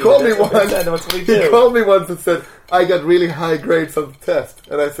course he cheated. He called me That's once. That's what we do. He called me once and said, I got really high grades on the test.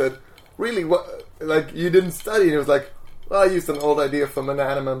 And I said, really? What? Like, you didn't study? And he was like, well, I used an old idea from an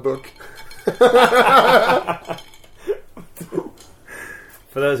Animan book.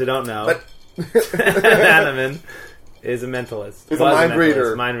 For those who don't know, Animan is a mentalist. He's a mind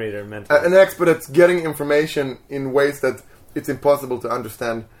reader. Mind reader, mentalist. An expert at getting information in ways that it's impossible to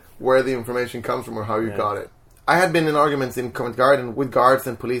understand where the information comes from or how you got it. I had been in arguments in Covent Garden with guards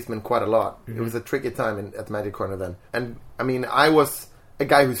and policemen quite a lot. Mm-hmm. It was a tricky time at Magic Corner then. And, I mean, I was a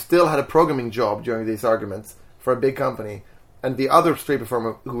guy who still had a programming job during these arguments for a big company. And the other street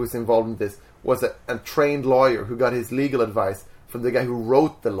performer who was involved in this was a trained lawyer who got his legal advice from the guy who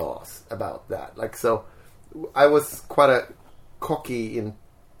wrote the laws about that. Like, so I was quite a cocky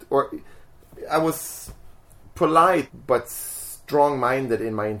I was polite but strong-minded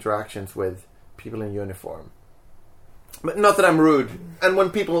in my interactions with people in uniform. But not that I'm rude. And when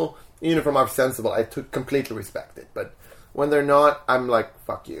people in uniform are sensible, I completely respect it. But when they're not, I'm like,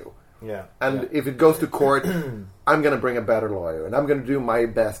 fuck you. Yeah. And if it goes to court, I'm going to bring a better lawyer. And I'm going to do my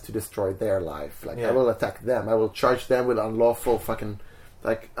best to destroy their life. Like, I will attack them. I will charge them with unlawful fucking...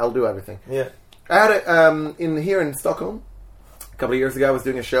 Like, I'll do everything. Yeah. I had here in Stockholm, a couple of years ago, I was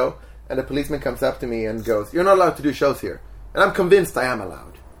doing a show. And a policeman comes up to me and goes, you're not allowed to do shows here. And I'm convinced I am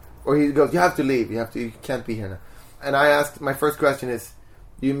allowed. Or he goes, you have to leave. You can't be here now. And I asked, my first question is,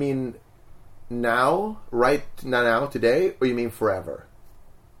 you mean now, right now, today, or you mean forever?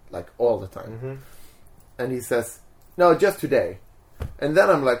 Like, all the time. Mm-hmm. And he says, no, just today. And then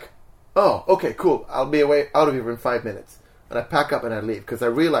I'm like, oh, okay, cool. I'll be out of here in 5 minutes. And I pack up and I leave. Because I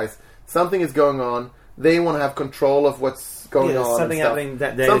realize something is going on. They want to have control of what's going on. Something happening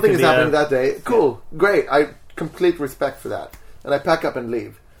that day. Something is happening that day. Cool. Yeah. Great. I complete respect for that. And I pack up and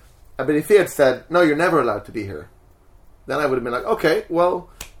leave. But if he had said, no, you're never allowed to be here, then I would have been like, okay, well,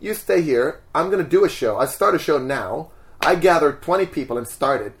 you stay here. I'm going to do a show. I start a show now. I gathered 20 people and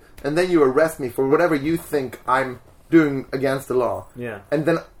started. And then you arrest me for whatever you think I'm doing against the law. Yeah. And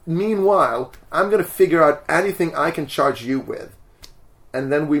then, meanwhile, I'm going to figure out anything I can charge you with.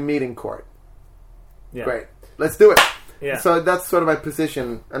 And then we meet in court. Yeah. Great. Let's do it. Yeah. So that's sort of my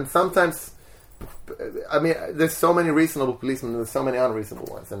position. And sometimes... I mean, there's so many reasonable policemen, and there's so many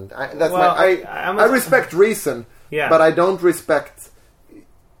unreasonable ones, and I respect reason, but I don't respect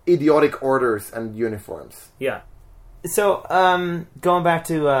idiotic orders and uniforms. Yeah. So, going back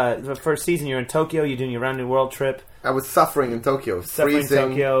to the first season, you're in Tokyo. You're doing your round the world trip. I was suffering in Tokyo, freezing, in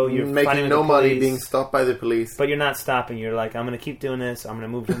Tokyo, you're making no money, being stopped by the police. But you're not stopping. You're like, I'm going to keep doing this. I'm going to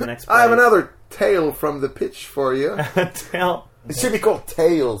move to the next place. I have another tale from the pitch for you. Tale. It should be called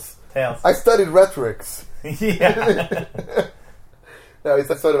Tales. Tales. I studied rhetorics. Yeah. No, it's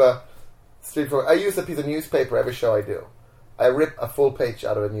a sort of a straightforward. I use a piece of newspaper every show I do. I rip a full page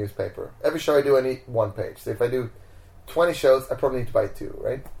out of a newspaper. Every show I do, I need one page. So if I do 20 shows, I probably need to buy 2,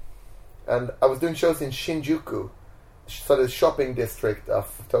 right? And I was doing shows in Shinjuku, sort of the shopping district of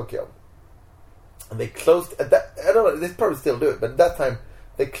Tokyo. And they closed at that. I don't know. They probably still do it, but at that time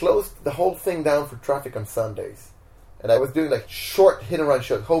they closed the whole thing down for traffic on Sundays. And I was doing like short hit-and-run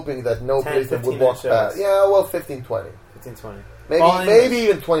shows, hoping that no policeman would walk past. Yeah, well, 15, 20. 15, 20. Maybe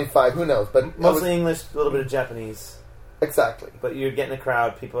even 25, who knows. But mostly English, a little bit of Japanese. Exactly. But you're getting a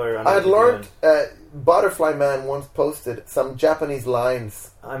crowd, people are... I had learned, Butterfly Man once posted some Japanese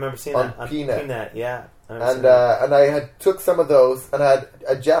lines. I remember seeing on that. On Peanut, yeah. And I had took some of those, and I had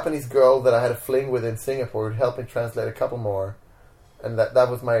a Japanese girl that I had a fling with in Singapore who'd help me translate a couple more. And that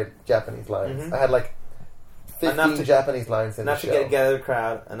was my Japanese lines. Mm-hmm. I had like 15 Japanese lines in the show. Enough to get together the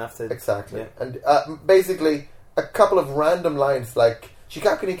crowd, enough to... Exactly. Yeah. And basically, a couple of random lines like,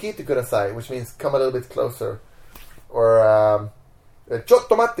 Shikaku ni kite kudasai, which means come a little bit closer. Or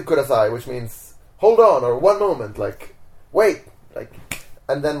Chotto matte kudasai, which means hold on or one moment, like wait, like,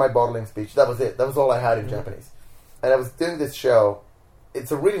 and then my bottling speech. That was it. That was all I had in Japanese. And I was doing this show.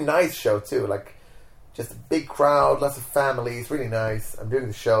 It's a really nice show too, like just a big crowd, lots of families, really nice. I'm doing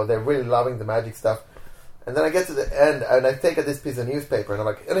the show. They're really loving the magic stuff. And then I get to the end, and I take out this piece of newspaper, and I'm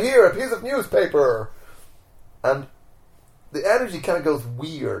like, and here, a piece of newspaper! And the energy kind of goes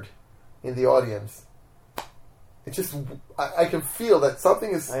weird in the audience. It just, I can feel that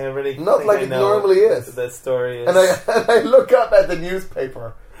something is not like it normally is. That story is. And I look up at the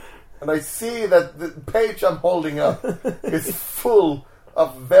newspaper, and I see that the page I'm holding up is full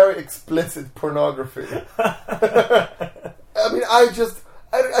of very explicit pornography. I mean,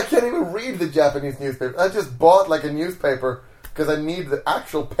 I can't even read the Japanese newspaper. I just bought like a newspaper because I need the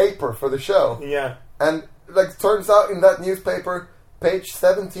actual paper for the show. Yeah. And like turns out in that newspaper, page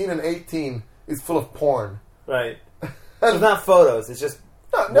 17 and 18 is full of porn. Right. It's not photos. It's just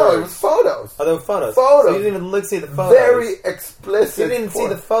no, it was photos. Oh, there were photos. Photos. So you didn't even see the photos. Very explicit. You didn't porn.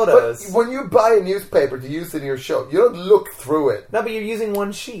 see the photos. But when you buy a newspaper to use in your show, you don't look through it. No, but you're using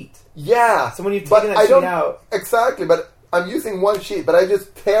one sheet. Yeah. So when you've taken that sheet out, exactly. But I'm using one sheet, but I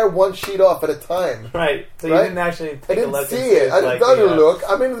just tear one sheet off at a time. Right. So you didn't actually take a look. I didn't see it. I didn't look.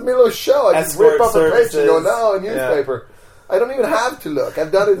 I'm in the middle of a show. I just rip off a page and go, no, a newspaper. Yeah. I don't even have to look.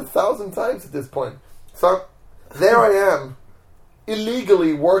 I've done it 1,000 times at this point. So there I am,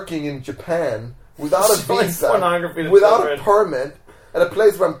 illegally working in Japan without a visa, without a permit, at a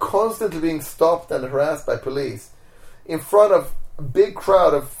place where I'm constantly being stopped and harassed by police, in front of a big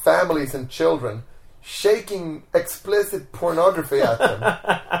crowd of families and children, shaking explicit pornography at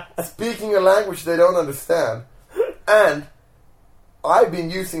them, speaking a language they don't understand, and I've been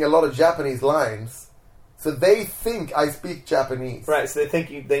using a lot of Japanese lines, so they think I speak Japanese. Right, so they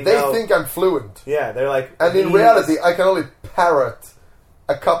think they think I'm fluent. Yeah, they're like... And in reality, I can only parrot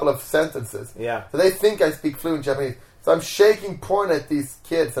a couple of sentences. Yeah. So they think I speak fluent Japanese. So I'm shaking porn at these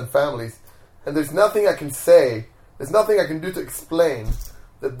kids and families, and there's nothing I can say, there's nothing I can do to explain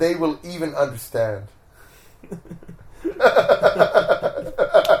that they will even understand.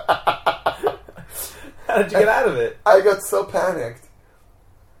 How did you get out of it? I got so panicked.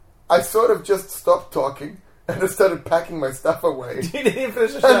 I sort of just stopped talking and I started packing my stuff away. You didn't even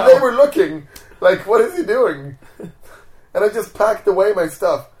finish the show. And they were looking like, what is he doing? And I just packed away my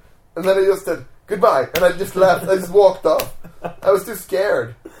stuff. And then I just said, goodbye. And I just left. I just walked off. I was too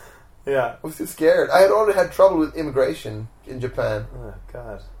scared. Yeah. I was too scared. I had already had trouble with immigration in Japan. Oh,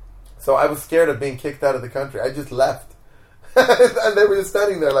 God. So I was scared of being kicked out of the country. I just left. And they were just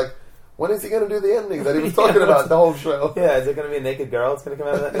standing there like, when is he going to do the ending that he was talking about the whole show? Yeah, is it going to be a naked girl that's going to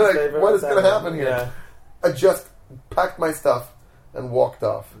come out of that newspaper? Like, what is going to happen here? Yeah. I just packed my stuff and walked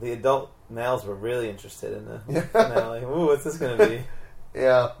off. The adult males were really interested in the finale. Ooh, what's this going to be?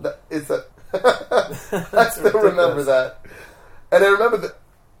 Yeah, I still remember that. And I remember the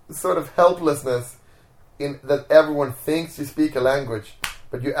sort of helplessness in that everyone thinks you speak a language,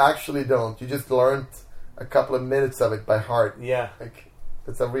 but you actually don't. You just learned a couple of minutes of it by heart. Yeah. Like,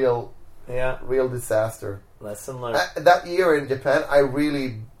 it's a real disaster. Lesson learned. That year in Japan, I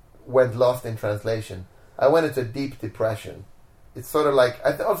really went lost in translation. I went into deep depression. It's sort of like,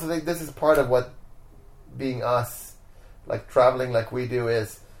 I also think this is part of what being us, like traveling like we do,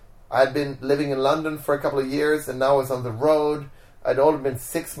 is. I'd been living in London for a couple of years, and now I was on the road. I'd only been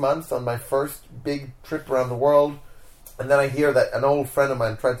 6 months on my first big trip around the world, and then I hear that an old friend of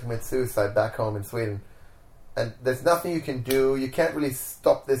mine tried to commit suicide back home in Sweden. And there's nothing you can do. You can't really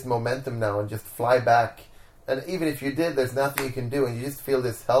stop this momentum now and just fly back. And even if you did, there's nothing you can do. And you just feel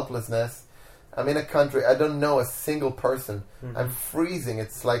this helplessness. I'm in a country, I don't know a single person. Mm-hmm. I'm freezing.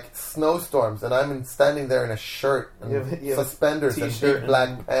 It's like snowstorms. And I'm standing there in a shirt and suspenders and big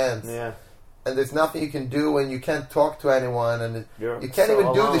black pants. Yeah. And there's nothing you can do, and you can't talk to anyone. And you can't so even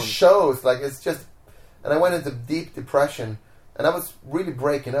alone. do the shows. Like, it's just... And I went into deep depression. And I was really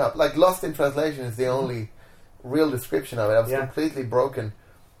breaking up. Like, Lost in Translation is the only... real description of it. I was completely broken,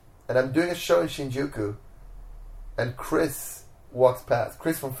 and I'm doing a show in Shinjuku, and Chris walks past.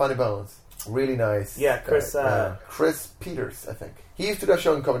 Chris from Funny Bones, really nice. Yeah, Chris. Chris Peters, I think. He used to do a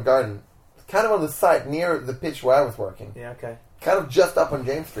show in Covent Garden, kind of on the side near the pitch where I was working. Yeah, okay. Kind of just up on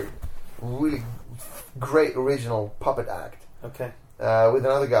James Street. Really great original puppet act. Okay. With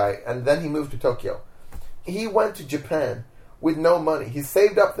another guy, and then he moved to Tokyo. He went to Japan with no money. He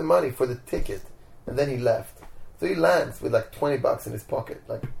saved up the money for the ticket, and then he left. So he lands with like $20 in his pocket.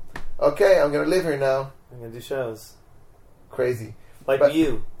 Like, okay, I'm going to live here now. I'm going to do shows. Crazy. Like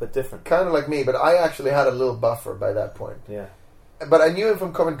you, but different. Kind of like me, but I actually had a little buffer by that point. Yeah. But I knew him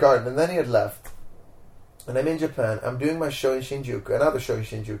from Covent Garden, and then he had left. And I'm in Japan. I'm doing my show in Shinjuku, another show in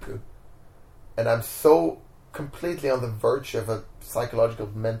Shinjuku. And I'm so completely on the verge of a psychological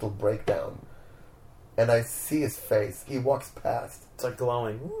mental breakdown. And I see his face. He walks past. It's like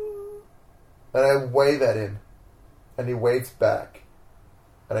glowing. And I wave at him. And he waves back.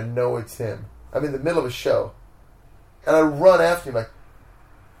 And I know it's him. I'm in the middle of a show. And I run after him like,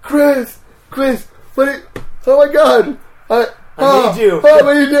 Chris, what are you, oh my God. I need you. What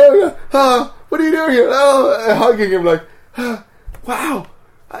are you doing? What are you doing here? Hugging him like, wow.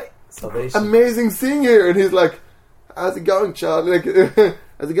 Salvation. Amazing seeing you here. And he's like, how's it going, Charlie? Like,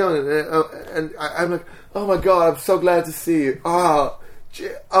 how's it going? And I'm like, oh my God, I'm so glad to see you.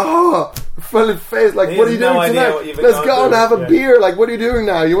 Funny face. Like, what are you doing tonight? Let's go and have a beer. Like, what are you doing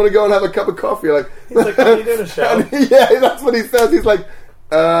now? You want to go and have a cup of coffee? Like, he's like, are you doing a show? Yeah, that's what he says. He's like,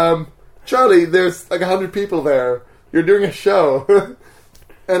 Charlie, there's like 100 people there. You're doing a show.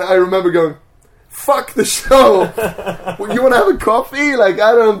 And I remember going, fuck the show. You want to have a coffee? Like,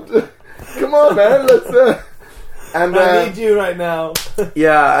 I don't. Come on, man. Let's. And I need you right now.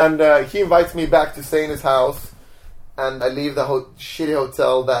 Yeah, and he invites me back to stay in his house, and I leave the shitty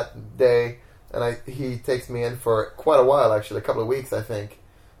hotel that day, and he takes me in for quite a while, actually, a couple of weeks, I think.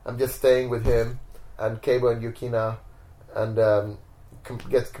 I'm just staying with him and Keibo and Yukina, and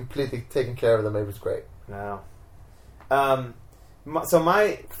gets completely taken care of them. It was great. Wow. So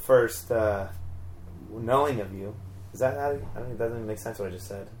my first knowing of you, is that how? I don't think that doesn't make sense what I just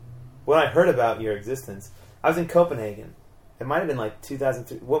said. When I heard about your existence, I was in Copenhagen. It might have been like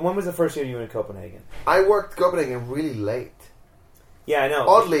 2003. When was the first year you were in Copenhagen? I worked Copenhagen really late. Yeah, I know.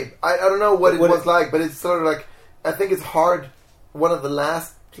 Oddly, I don't know what it was like, but it's sort of like, I think it's hard. One of the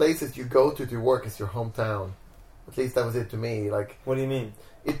last places you go to work is your hometown. At least that was it to me. Like, what do you mean?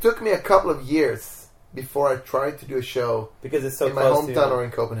 It took me a couple of years before I tried to do a show because it's so in my close hometown to or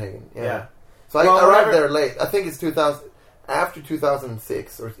in Copenhagen. Yeah. So well, I arrived there late. I think it's 2000, after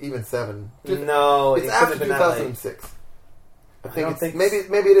 2006 or even 7. No, it's after 2006. I think maybe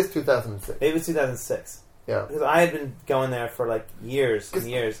it is 2006. Maybe it's 2006. Yeah, because I had been going there for like years and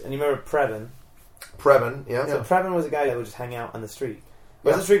years. And you remember Preben? Yeah. So Preben was a guy that would just hang out on the street. He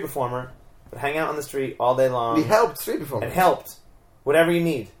was a street performer, but hang out on the street all day long. He helped street performers. And helped whatever you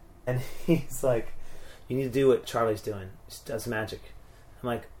need. And he's like, you need to do what Charlie's doing. He does magic. I'm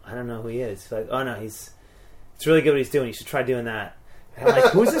like, I don't know who he is. He's like, oh no, it's really good what he's doing. You should try doing that. And I'm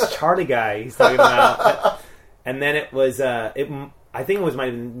like, who's this Charlie guy he's talking about? And then it was, I think it was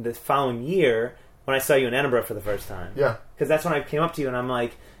the following year when I saw you in Edinburgh for the first time. Yeah. Because that's when I came up to you and I'm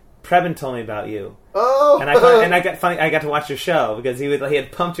like, Preben told me about you. Oh! And I got to watch your show because he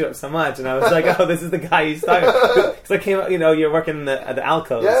had pumped you up so much, and I was like, oh, this is the guy he's talking about. Because I came up, you're working at the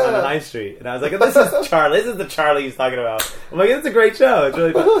Alcoves on the High Street, and I was like, this is Charlie. This is the Charlie he's talking about. I'm like, it's a great show. It's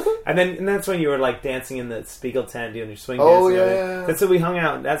really fun. And that's when you were like dancing in the Spiegel tent, doing your swing dance. Oh yeah. That's when we hung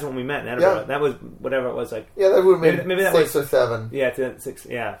out. That's when we met in Edinburgh. Yeah. That was whatever it was like. Yeah, that would have been maybe that 6 was, or 7. Yeah, 6.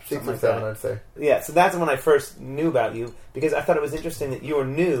 Yeah, 6 or 7, I'd say. Yeah, so that's when I first knew about you because I thought it was interesting that you were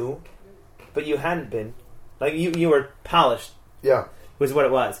new. But you hadn't been. Like, you were polished. Yeah. Was what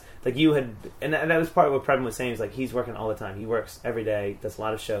it was. Like, you had... And that was part of what Preben was saying. Is like, he's working all the time. He works every day. Does a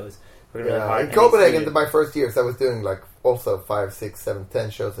lot of shows. Working really hard. In Copenhagen, my first years, I was doing, like, also 5, 6, 7, 10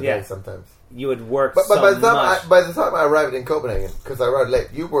 shows a day sometimes. You would work but so by the time much. by the time I arrived in Copenhagen, because I arrived late,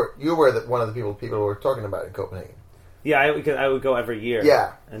 you were one of the people were talking about in Copenhagen. Yeah, I would go every year.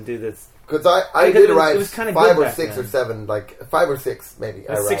 Yeah. And do this... Because I did arrive it was kind of 5 or 6 then. or 7, like 5 or 6 maybe. It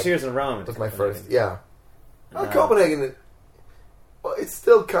was 6 years in a row. It was my first, yeah. Copenhagen, it's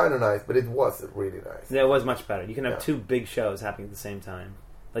still kind of nice, but it wasn't really nice. Yeah, it was much better. You can have 2 big shows happening at the same time,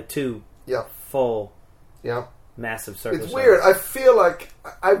 like 2 full, massive circus. It's weird. I feel like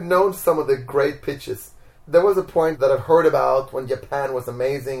I've known some of the great pitches. There was a point that I've heard about when Japan was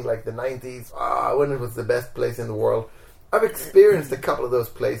amazing, like the 90s, when it was the best place in the world. I've experienced a couple of those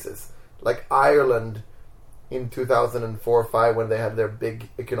places, like Ireland in 2004 or 5 when they had their big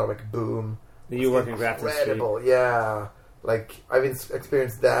economic boom. You work in Grafton Street. Incredible, yeah. Like, I've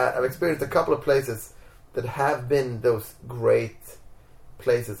experienced that. I've experienced a couple of places that have been those great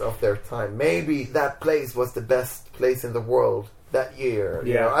places of their time. Maybe that place was the best place in the world that year.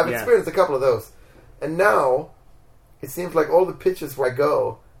 You know? I've experienced a couple of those. And now, it seems like all the pitches where I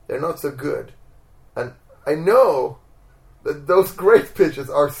go, they're not so good. And I know that those great pitches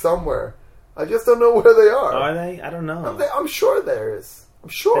are somewhere. I just don't know where they are. Are they? I don't know. I'm sure there is. I'm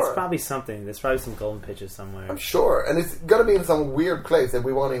sure. There's probably something. There's probably some golden pitches somewhere. I'm sure. And it's going to be in some weird place that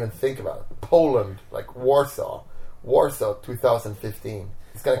we won't even think about. Poland, like Warsaw. Warsaw 2015.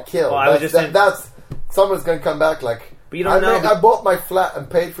 It's going to kill. Well, someone's going to come back like, But you don't know. I bought my flat and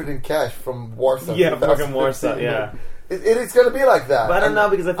paid for it in cash from Warsaw. Yeah, fucking Warsaw. Yeah. It's going to be like that. But I don't know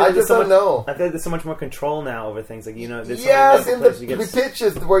because I feel like just don't know. I feel like there's so much more control now over things. Like there's yes, in the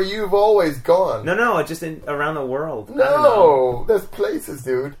pitches where you've always gone. No, it's just around the world. No, there's places,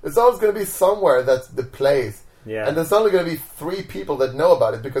 dude. There's always going to be somewhere that's the place. Yeah. And there's only going to be 3 people that know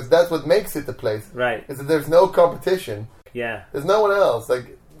about it because that's what makes it the place. Right. Is that there's no competition. Yeah. There's no one else.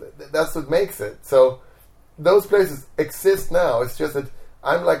 Like that's what makes it. So those places exist now. It's just that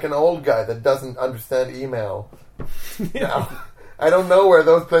I'm like an old guy that doesn't understand email. Now, I don't know where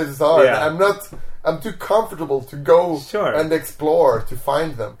those places are. Yeah. I'm too comfortable to go and explore to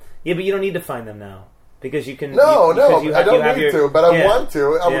find them. Yeah, but you don't need to find them now because you can. I don't need to, but I want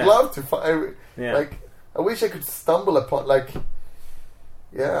to. I would love to find. Like, I wish I could stumble upon.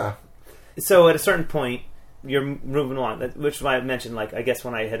 Yeah. So at a certain point, you're moving on, which is why I mentioned. Like, I guess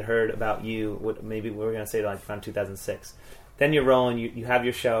when I had heard about you, maybe we were going to say like around 2006. Then you're rolling. You have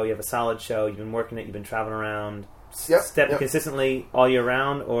your show. You have a solid show. You've been working it. You've been traveling around. Consistently all year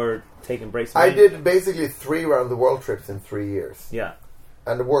round, or taking breaks? I did basically 3 round the world trips in 3 years. Yeah,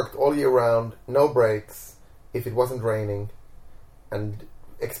 and worked all year round, no breaks. If it wasn't raining, and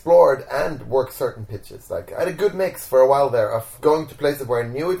explored and worked certain pitches. Like I had a good mix for a while there of going to places where I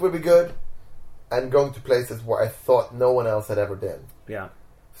knew it would be good, and going to places where I thought no one else had ever been. Yeah.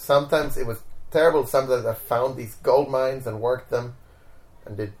 Sometimes it was terrible. Sometimes I found these gold mines and worked them,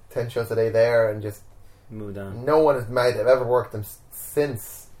 and did 10 shows a day there, and just moved on. No one might have ever worked them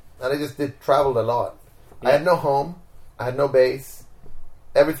since, and I just traveled a lot. Yeah. I had no home. I had no base.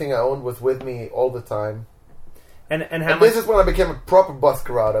 Everything I owned was with me all the time. And this is when I became a proper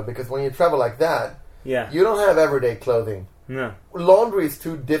Busker, because when you travel like that, you don't have everyday clothing. No. Laundry is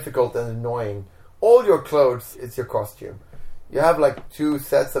too difficult and annoying. All your clothes, it's your costume. You have like 2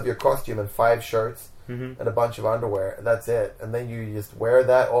 sets of your costume and 5 shirts and a bunch of underwear. That's it. And then you just wear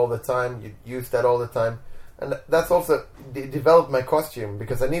that all the time. You use that all the time. And that's also developed my costume,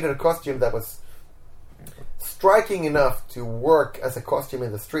 because I needed a costume that was striking enough to work as a costume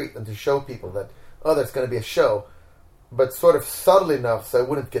in the street and to show people that, there's going to be a show, but sort of subtle enough so I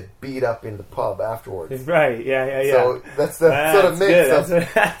wouldn't get beat up in the pub afterwards. Right, yeah. So that's the sort of mix.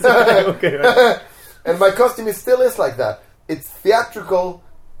 That's okay, right. And my costume still is like that. It's theatrical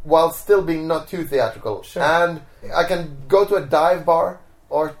while still being not too theatrical. Sure. And I can go to a dive bar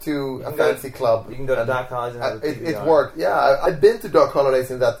or to a fancy club. You can go to Doc Holidays and have it worked. Yeah, I've been to Doc Holidays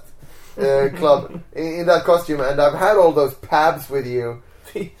in that club, in that costume, and I've had all those pabs with you.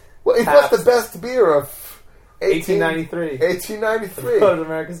 Well, it was the best beer of 1893. 1893. That was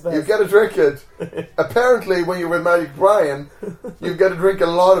America's best. You've got to drink it. Apparently, when you're with Magic Brian, you've got to drink a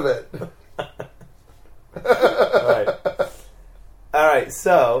lot of it. All right,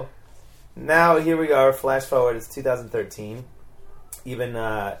 so now here we are. Flash forward, it's 2013. You've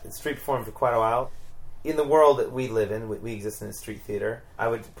been street performing for quite a while. In the world that we live in, we exist in a street theater. I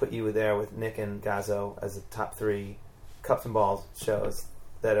would put you there with Nick and Gazzo as the top 3 Cups and Balls shows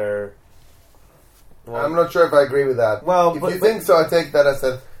that are... Well, I'm not sure if I agree with that. Well, if you think so, I take that as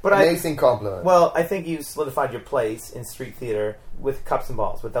an amazing compliment. Well, I think you solidified your place in street theater with Cups and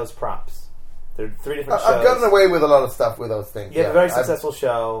Balls, with those props. There are 3 different shows. I've gotten away with a lot of stuff with those things. You have a very successful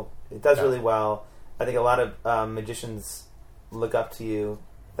show. It does really well. I think a lot of magicians look up to you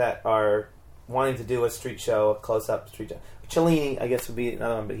that are wanting to do a street show, a close-up street show. Cellini, I guess, would be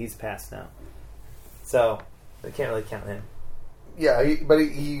another one, but he's passed now. So, I can't really count him. Yeah, but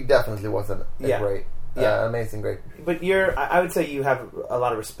he definitely was a great, amazing great. But I would say you have a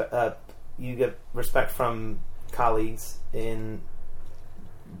lot of respect. You get respect from colleagues in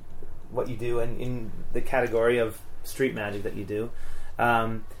what you do and in the category of street magic that you do.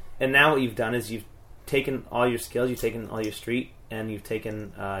 And now what you've done is you've taken all your skills, you've taken all your street, and you've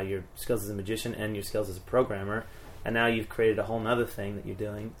taken your skills as a magician and your skills as a programmer, and now you've created a whole other thing that you're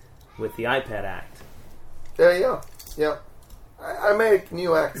doing with the iPad Act. Yeah. I make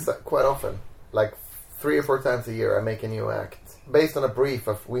new acts quite often. Like 3 or 4 times a year I make a new act based on a brief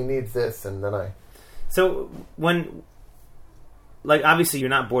of we need this, and then I... So when... Like, obviously you're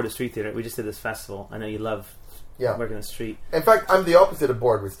not bored of street theater. We just did this festival. I know you love working the street. In fact, I'm the opposite of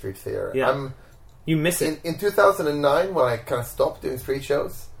bored with street theater. Yeah. You miss it. In 2009, when I kind of stopped doing street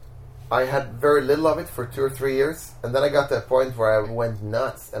shows, I had very little of it for 2 or 3 years. And then I got to a point where I went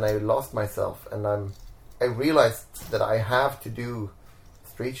nuts and I lost myself. And I realized that I have to do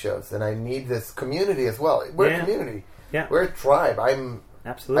street shows, and I need this community as well. We're a community. Yeah. We're a tribe.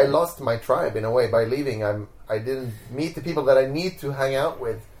 Absolutely. I lost my tribe in a way by leaving. I didn't meet the people that I need to hang out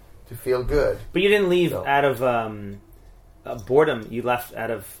with to feel good. But you didn't leave out of boredom. You left out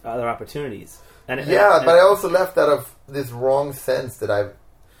of other opportunities. But I also left out of this wrong sense that I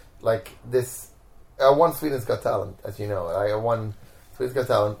won Sweden's Got Talent, as you know. I won Sweden's Got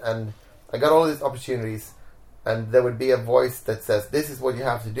Talent, and I got all these opportunities, and there would be a voice that says, "This is what you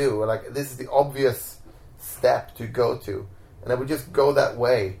have to do," or like, "This is the obvious step to go to," and I would just go that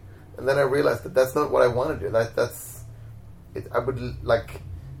way, and then I realized that that's not what I want to do. That's it. I would like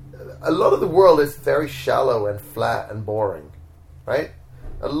a lot of the world is very shallow and flat and boring, right?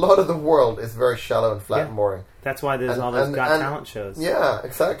 A lot of the world is very shallow and flat and boring. That's why there's all those Got Talent shows. Yeah,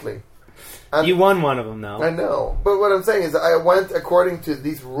 exactly. And you won one of them, though. I know, but what I'm saying is, I went according to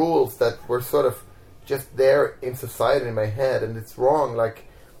these rules that were sort of just there in society in my head, and it's wrong. Like,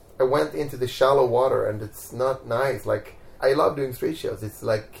 I went into the shallow water, and it's not nice. Like, I love doing street shows. It's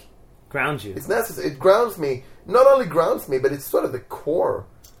like grounds you. It's necessary. It grounds me. Not only grounds me, but it's sort of the core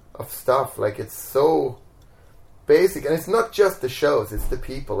of stuff. Like, it's so basic, and it's not just the shows; it's the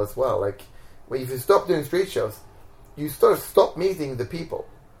people as well. Like, if you stop doing street shows, you sort of stop meeting the people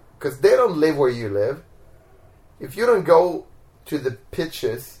because they don't live where you live. If you don't go to the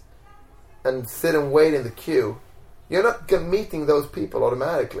pitches and sit and wait in the queue, you're not meeting those people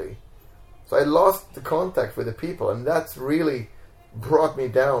automatically. So I lost the contact with the people, and that's really brought me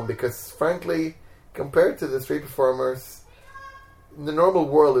down because, frankly, compared to the street performers, the normal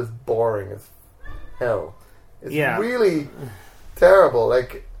world is boring as hell. It's really terrible.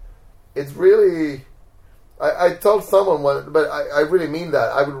 Like, it's really... I told someone one, but I really mean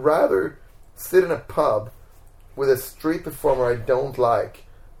that. I would rather sit in a pub with a street performer I don't like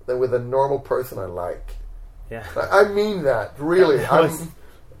than with a normal person I like. Yeah, I mean that, really.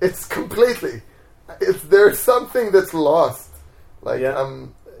 It's completely... there's something that's lost. Like,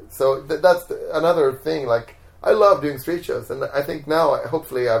 so that's another thing. Like, I love doing street shows, and I think now,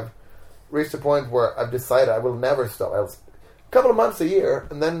 hopefully, I've reached a point where I've decided I will never stop. A couple of months a year,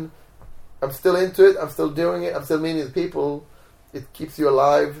 and then I'm still into it. I'm still doing it. I'm still meeting the people. It keeps you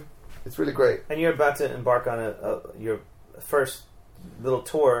alive. It's really great. And you're about to embark on your first little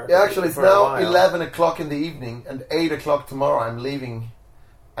tour. Yeah, actually, it's now 11 o'clock in the evening, and 8 o'clock tomorrow I'm leaving,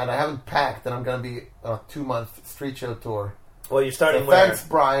 and I haven't packed, and I'm going to be on a 2-month street show tour. Well, you're starting where? Thanks,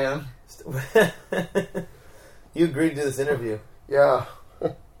 Brian. You agreed to this interview. Yeah.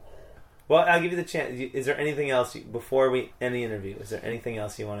 Well, I'll give you the chance. Is there anything else, before we end the interview, is there anything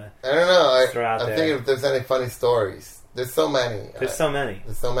else you want to I don't know. throw out there? I'm thinking if there's any funny stories. There's so many. There's so many.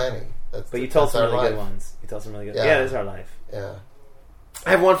 But you told some really good ones. You told some really good ones. Yeah, it is our life. Yeah.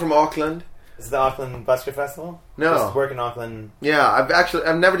 I have one from Auckland. Is it the Auckland Busker Festival? No. Just work in Auckland. Yeah,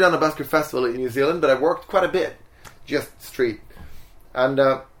 I've never done a Busker Festival in New Zealand, but I've worked quite a bit. Just street. And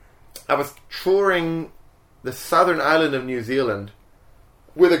I was touring the southern island of New Zealand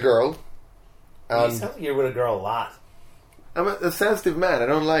with a girl. You sound like you're with a girl a lot. I'm a sensitive man. I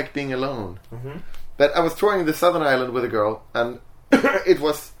don't like being alone. Mm-hmm. But I was touring the southern island with a girl, and it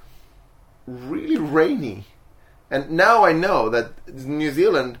was really rainy. And now I know that New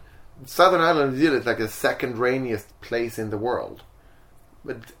Zealand, southern island of New Zealand, is like the second rainiest place in the world.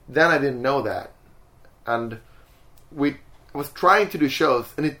 But then I didn't know that. And I was trying to do shows,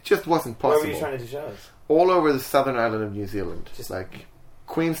 and it just wasn't possible. Where were you trying to do shows? All over the southern island of New Zealand. Just like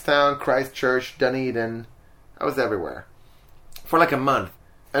Queenstown, Christchurch, Dunedin. I was everywhere. For like a month.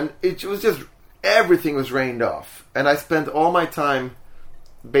 And it was just... everything was rained off. And I spent all my time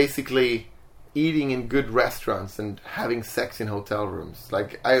basically eating in good restaurants and having sex in hotel rooms.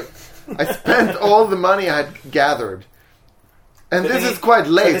 Like, I spent all the money I had gathered. And this is quite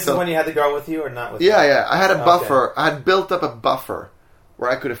late. So this is when you had the girl with you or not with you? Yeah. I had a buffer. I had built up a buffer where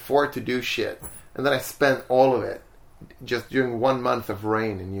I could afford to do shit. And then I spent all of it just during 1 month of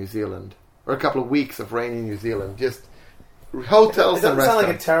rain in New Zealand. Or a couple of weeks of rain in New Zealand. Just hotels and restaurants. It doesn't sound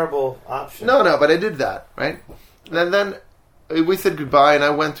like a terrible option. No, but I did that, right? And then we said goodbye, and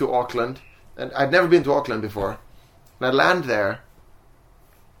I went to Auckland. And I'd never been to Auckland before. And I land there.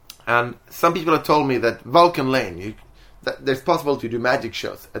 And some people have told me that Vulcan Lane, that there's possible to do magic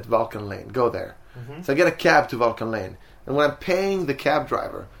shows at Vulcan Lane. Go there. Mm-hmm. So I get a cab to Vulcan Lane. And when I'm paying the cab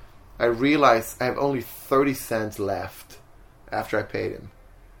driver, I realize I have only 30 cents left after I paid him.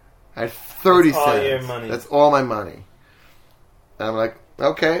 I had 30 cents. That's all your money. That's all my money. And I'm like,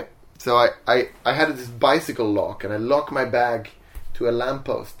 okay. So I had this bicycle lock, and I lock my bag to a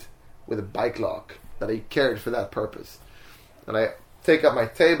lamppost with a bike lock that I carried for that purpose. And I take up my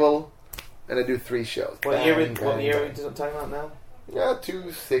table, and I do 3 shows. What year are we talking about now? Yeah,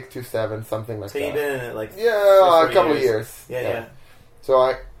 26, 27, something like that. So you've been in it like... Yeah, a couple of years. Yeah. So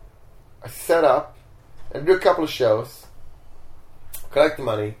I set up and do a couple of shows, collect the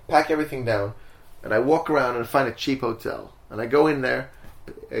money, pack everything down, and I walk around and find a cheap hotel. And I go in there,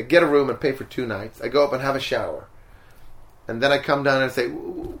 get a room and pay for 2 nights. I go up and have a shower. And then I come down and say,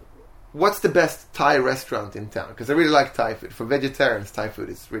 what's the best Thai restaurant in town? Because I really like Thai food. For vegetarians, Thai food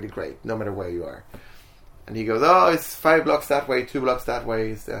is really great, no matter where you are. And he goes, oh, it's 5 blocks that way, 2 blocks that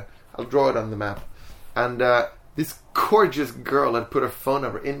way. I'll draw it on the map. And this gorgeous girl had put her phone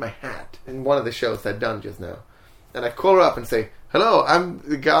number in my hat in one of the shows I'd done just now. And I call her up and say, hello, I'm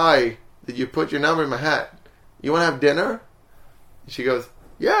the guy that you put your number in my hat. You want to have dinner? And she goes,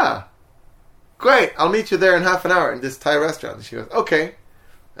 yeah. Great, I'll meet you there in half an hour in this Thai restaurant. And she goes, okay.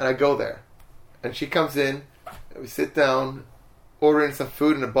 And I go there. And she comes in, and we sit down, ordering some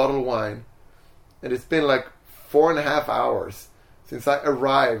food and a bottle of wine. And it's been like 4.5 hours since I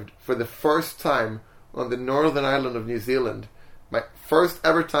arrived for the first time on the northern island of New Zealand. My first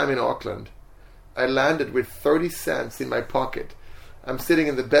ever time in Auckland. I landed with 30 cents in my pocket. I'm sitting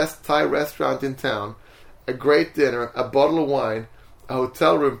in the best Thai restaurant in town. A great dinner, a bottle of wine, a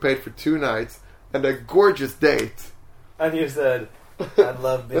hotel room paid for 2 nights, and a gorgeous date. And you said, I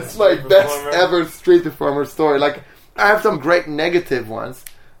love being That's my best ever street performer story. Like, I have some great negative ones,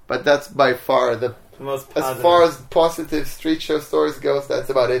 but that's by far the most positive. As far as positive street show stories goes, that's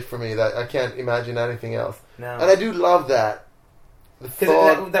about it for me. That I can't imagine anything else. No. And I do love that.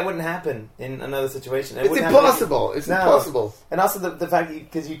 Because that wouldn't happen in another situation. It's impossible. It's impossible. And also the fact that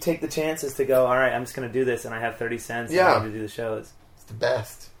because you take the chances to go, all right, I'm just going to do this, and I have 30 cents. Yeah. And I need to do the shows. It's the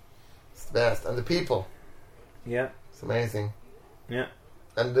best. It's the best. And the people. Yeah. It's amazing. Yeah.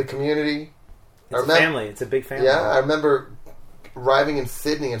 And the community. It's a family. It's a big family. Yeah, I remember arriving in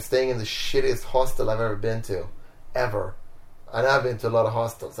Sydney and staying in the shittiest hostel I've ever been to. Ever. And I've been to a lot of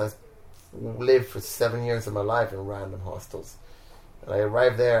hostels. I lived for 7 years of my life in random hostels. And I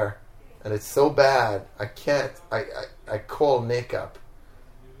arrived there, and it's so bad, I can't, I call Nick up.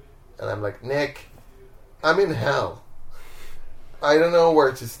 And I'm like, Nick, I'm in hell. I don't know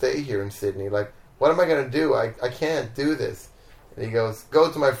where to stay here in Sydney. Like, what am I going to do? I can't do this. And he goes,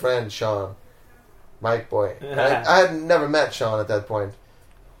 go to my friend, Sean. Mike Boy. I had never met Sean at that point.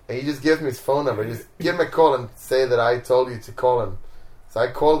 And he just gives me his phone number. Just give him a call and say that I told you to call him. So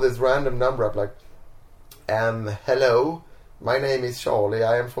I called this random number up, like, hello. My name is Charlie.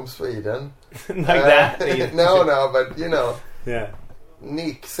 I am from Sweden. Like that? No, but you know. Yeah.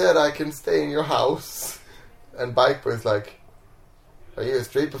 Nick said I can stay in your house. And Bike Boy's like, are you a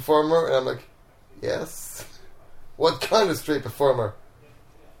street performer? And I'm like, yes. What kind of street performer?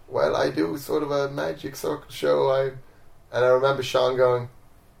 Well, I do sort of a magic circle show. And I remember Sean going,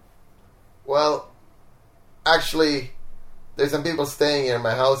 well, actually, there's some people staying here.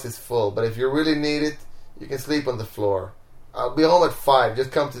 My house is full. But if you really need it, you can sleep on the floor. I'll be home at 5.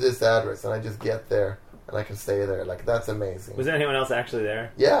 Just come to this address, and I just get there, and I can stay there. Like, that's amazing. Was there anyone else actually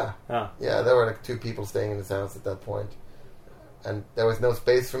there? Yeah. Oh. Yeah, there were like 2 people staying in his house at that point. And there was no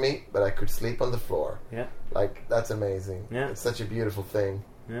space for me, but I could sleep on the floor. Yeah. Like, that's amazing. Yeah. It's such a beautiful thing.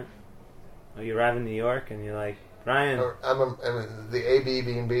 Yeah. Well, you arrive in New York, and you're like, Ryan. I'm the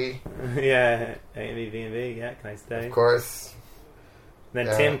ABB&B. Yeah, ABB&B. Yeah, can I stay? Of course. Then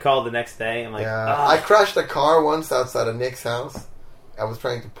Tim called the next day. I'm like, I crashed a car once outside of Nick's house. I was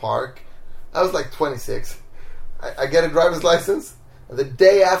trying to park. I was like 26. I get a driver's license, and the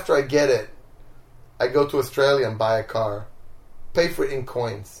day after I get it, I go to Australia and buy a car. Pay for it in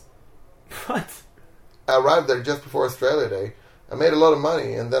coins. What? I arrived there just before Australia Day. I made a lot of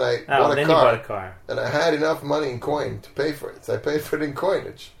money, and then I bought a car. You bought a car. And I had enough money in coin to pay for it, so I paid for it in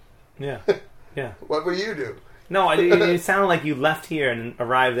coinage. Yeah. Yeah. What will you do? No, it sounded like you left here and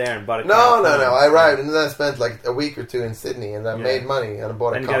arrived there and bought a car. No. I arrived and then I spent like a week or 2 in Sydney and I made money and I bought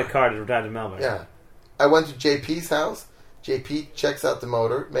a car. And you got a car to drive to Melbourne. Yeah. I went to JP's house. JP checks out the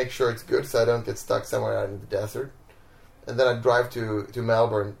motor, makes sure it's good so I don't get stuck somewhere out in the desert. And then I drive to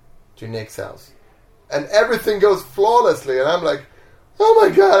Melbourne to Nick's house. And everything goes flawlessly and I'm like, oh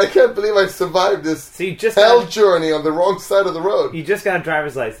my god, I can't believe I survived this hell journey on the wrong side of the road. You just got a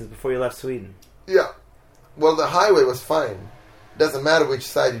driver's license before you left Sweden. Yeah. Well, the highway was fine. Doesn't matter which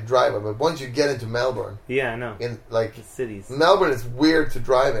side you drive on, but once you get into Melbourne... Yeah, I know. In, like, the cities. Melbourne is weird to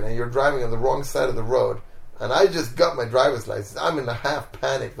drive in, and you're driving on the wrong side of the road. And I just got my driver's license. I'm in a half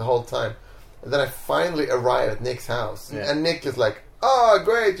panic the whole time. And then I finally arrive at Nick's house. Yeah. And Nick is like, oh,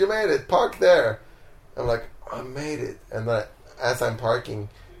 great, you made it. Park there. I'm like, I made it. And then as I'm parking,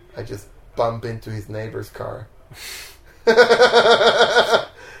 I just bump into his neighbor's car.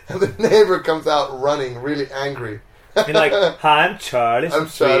 And the neighbor comes out running, really angry. You're like, hi, I'm Charlie from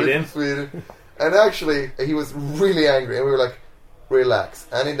Sweden. And actually, he was really angry. And we were like, relax.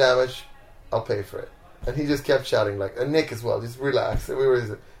 Any damage, I'll pay for it. And he just kept shouting, like, and Nick as well, just relax. And we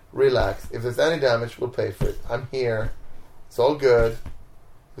were, relax. If there's any damage, we'll pay for it. I'm here. It's all good.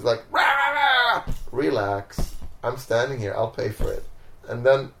 He's like, rah, rah, rah. Relax. I'm standing here. I'll pay for it. And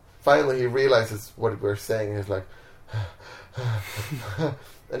then finally he realizes what we're saying. And he's like,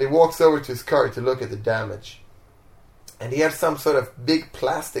 and he walks over to his car to look at the damage. And he has some sort of big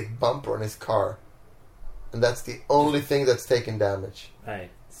plastic bumper on his car. And that's the only thing that's taken damage. Right.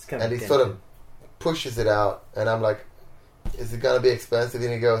 And he sort of pushes it out. And I'm like, is it going to be expensive?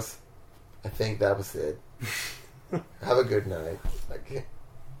 And he goes, I think that was it. Have a good night. Like,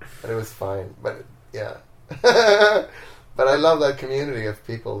 and it was fine. But, yeah. But I love that community of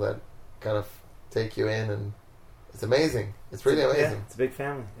people that kind of take you in. And it's amazing. It's really amazing. Yeah, it's a big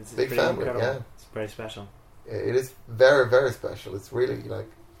family. It's a big family, incredible. yeah. It's very special. It is very, very special. It's really like...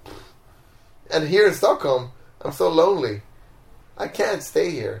 And here in Stockholm, I'm so lonely. I can't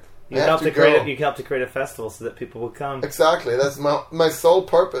stay here. You helped to create a festival so that people will come. Exactly. That's my sole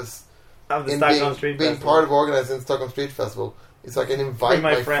purpose of the in Stockholm Street being Festival. part of organizing the Stockholm Street Festival. It's like I can invite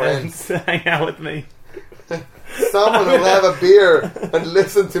my friends to hang out with me. Someone who'll have a beer and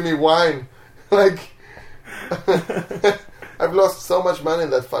listen to me whine. Like, I've lost so much money in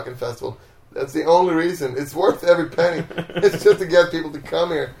that fucking festival. That's the only reason. It's worth every penny. It's just to get people to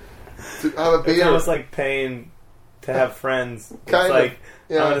come here to have a beer. It's almost like paying to have friends. It's kind like, of.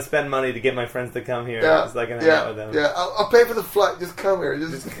 Yeah. I'm going to spend money to get my friends to come here. Yeah. So I can hang out with them. Yeah, I'll pay for the flight. Just come here.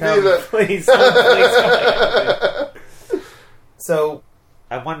 Just come, be please. Please. So,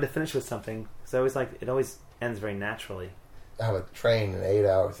 I wanted to finish with something. So I always it always ends very naturally. I have a train in 8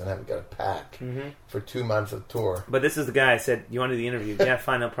 hours and I haven't got to pack for 2 months of tour. But this is the guy I said, you want to do the interview? Yeah,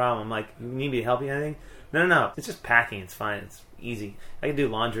 fine, no problem. I'm like, you need me to help you anything? No. It's just packing. It's fine. It's easy. I can do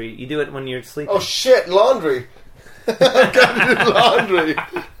laundry. You do it when you're sleeping. Oh, shit. Laundry. I've got to do laundry.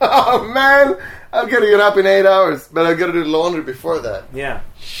 Oh, man. I'm going to get up in 8 hours, but I've got to do laundry before that. Yeah.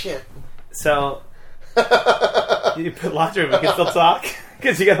 Shit. So, you put laundry and we can still talk?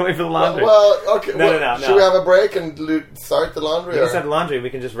 Because you got to wait for the laundry. Well, okay. No. Should we have a break and start the laundry? We can start the laundry.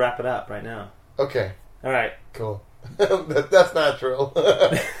 We can just wrap it up right now. Okay. All right. Cool. That's natural.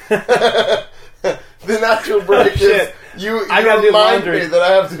 The natural break is you remind me that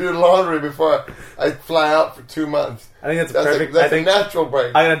I have to do laundry before I fly out for 2 months. I think that's perfect. That's a natural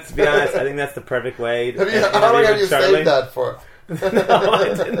break. I got to be honest. I think that's the perfect way. How long have you saved that for? No,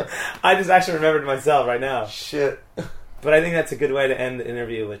 I didn't. I just actually remembered myself right now. Shit. But I think that's a good way to end the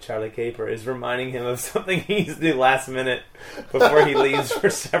interview with Charlie Caper, is reminding him of something he needs to do last minute before he leaves for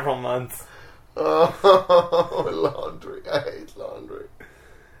several months. Oh, laundry. I hate laundry.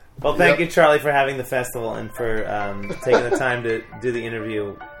 Well, thank you, Charlie, for having the festival and for taking the time to do the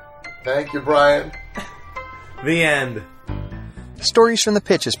interview. Thank you, Brian. The end. Stories from the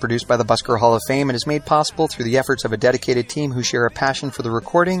Pitch is produced by the Busker Hall of Fame and is made possible through the efforts of a dedicated team who share a passion for the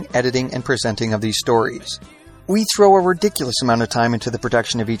recording, editing, and presenting of these stories. We throw a ridiculous amount of time into the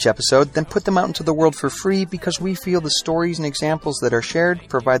production of each episode, then put them out into the world for free because we feel the stories and examples that are shared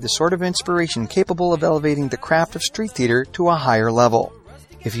provide the sort of inspiration capable of elevating the craft of street theater to a higher level.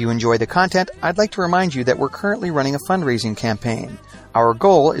 If you enjoy the content, I'd like to remind you that we're currently running a fundraising campaign. Our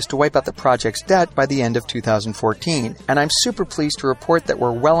goal is to wipe out the project's debt by the end of 2014, and I'm super pleased to report that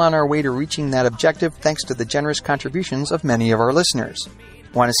we're well on our way to reaching that objective thanks to the generous contributions of many of our listeners.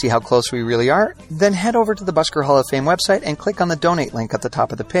 Want to see how close we really are? Then head over to the Busker Hall of Fame website and click on the donate link at the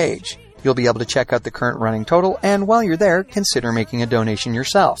top of the page. You'll be able to check out the current running total, and while you're there, consider making a donation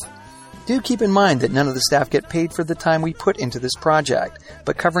yourself. Do keep in mind that none of the staff get paid for the time we put into this project,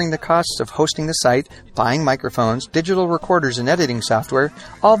 but covering the costs of hosting the site, buying microphones, digital recorders, and editing software,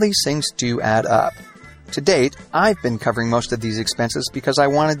 all these things do add up. To date, I've been covering most of these expenses because I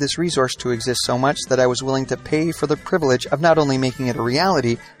wanted this resource to exist so much that I was willing to pay for the privilege of not only making it a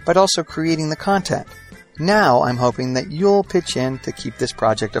reality, but also creating the content. Now I'm hoping that you'll pitch in to keep this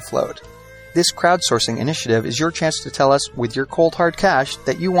project afloat. This crowdsourcing initiative is your chance to tell us with your cold hard cash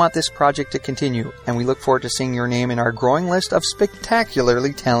that you want this project to continue, and we look forward to seeing your name in our growing list of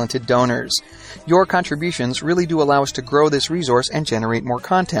spectacularly talented donors. Your contributions really do allow us to grow this resource and generate more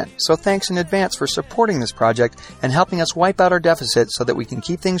content, so thanks in advance for supporting this project and helping us wipe out our deficit so that we can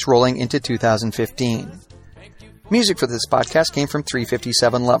keep things rolling into 2015. Music for this podcast came from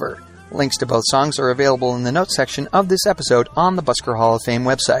 357 Lover. Links to both songs are available in the notes section of this episode on the Busker Hall of Fame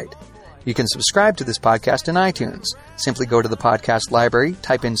website. You can subscribe to this podcast in iTunes. Simply go to the podcast library,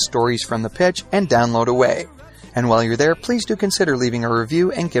 type in Stories from the Pitch, and download away. And while you're there, please do consider leaving a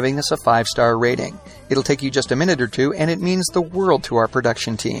review and giving us a 5-star rating. It'll take you just a minute or two, and it means the world to our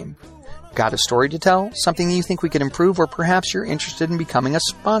production team. Got a story to tell? Something you think we could improve, or perhaps you're interested in becoming a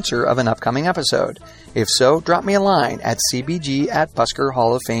sponsor of an upcoming episode? If so, drop me a line at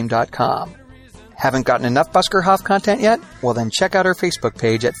cbg@buskerhalloffame.com. Haven't gotten enough Busker HoF content yet? Well, then check out our Facebook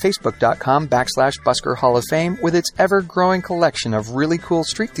page at facebook.com/Busker Hall of Fame with its ever-growing collection of really cool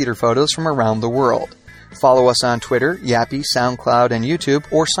street theater photos from around the world. Follow us on Twitter, Yappy, SoundCloud, and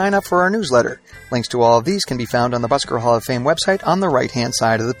YouTube, or sign up for our newsletter. Links to all of these can be found on the Busker Hall of Fame website on the right-hand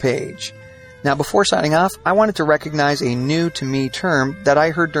side of the page. Now, before signing off, I wanted to recognize a new-to-me term that I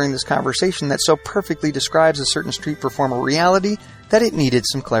heard during this conversation that so perfectly describes a certain street performer reality that it needed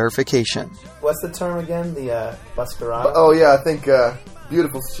some clarification. What's the term again? The Buskerado? Oh, yeah, I think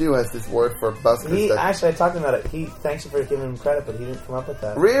Beautiful Stew has this word for buskers. Actually, I talked about it. Thanks you for giving him credit, but he didn't come up with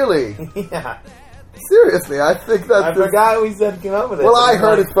that. Really? Yeah. Seriously, I think that... I forgot who he said came up with it. Well, I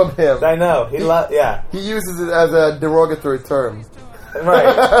heard it from him. I know. Yeah. He uses it as a derogatory term.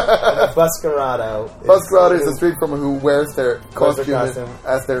 Right. Buskerado. Buskerado is a street performer who wears their costume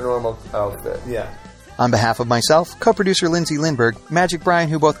as their normal outfit. Yeah. On behalf of myself, co-producer Lindsay Lindberg, Magic Brian,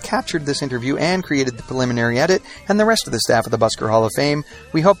 who both captured this interview and created the preliminary edit, and the rest of the staff of the Busker Hall of Fame,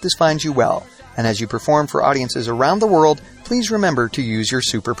 we hope this finds you well. And as you perform for audiences around the world, please remember to use your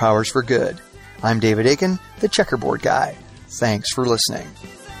superpowers for good. I'm David Aiken, the Checkerboard Guy. Thanks for listening.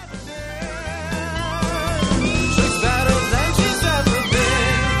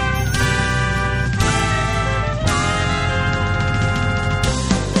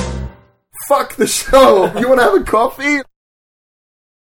 Fuck the show! You want to have a coffee?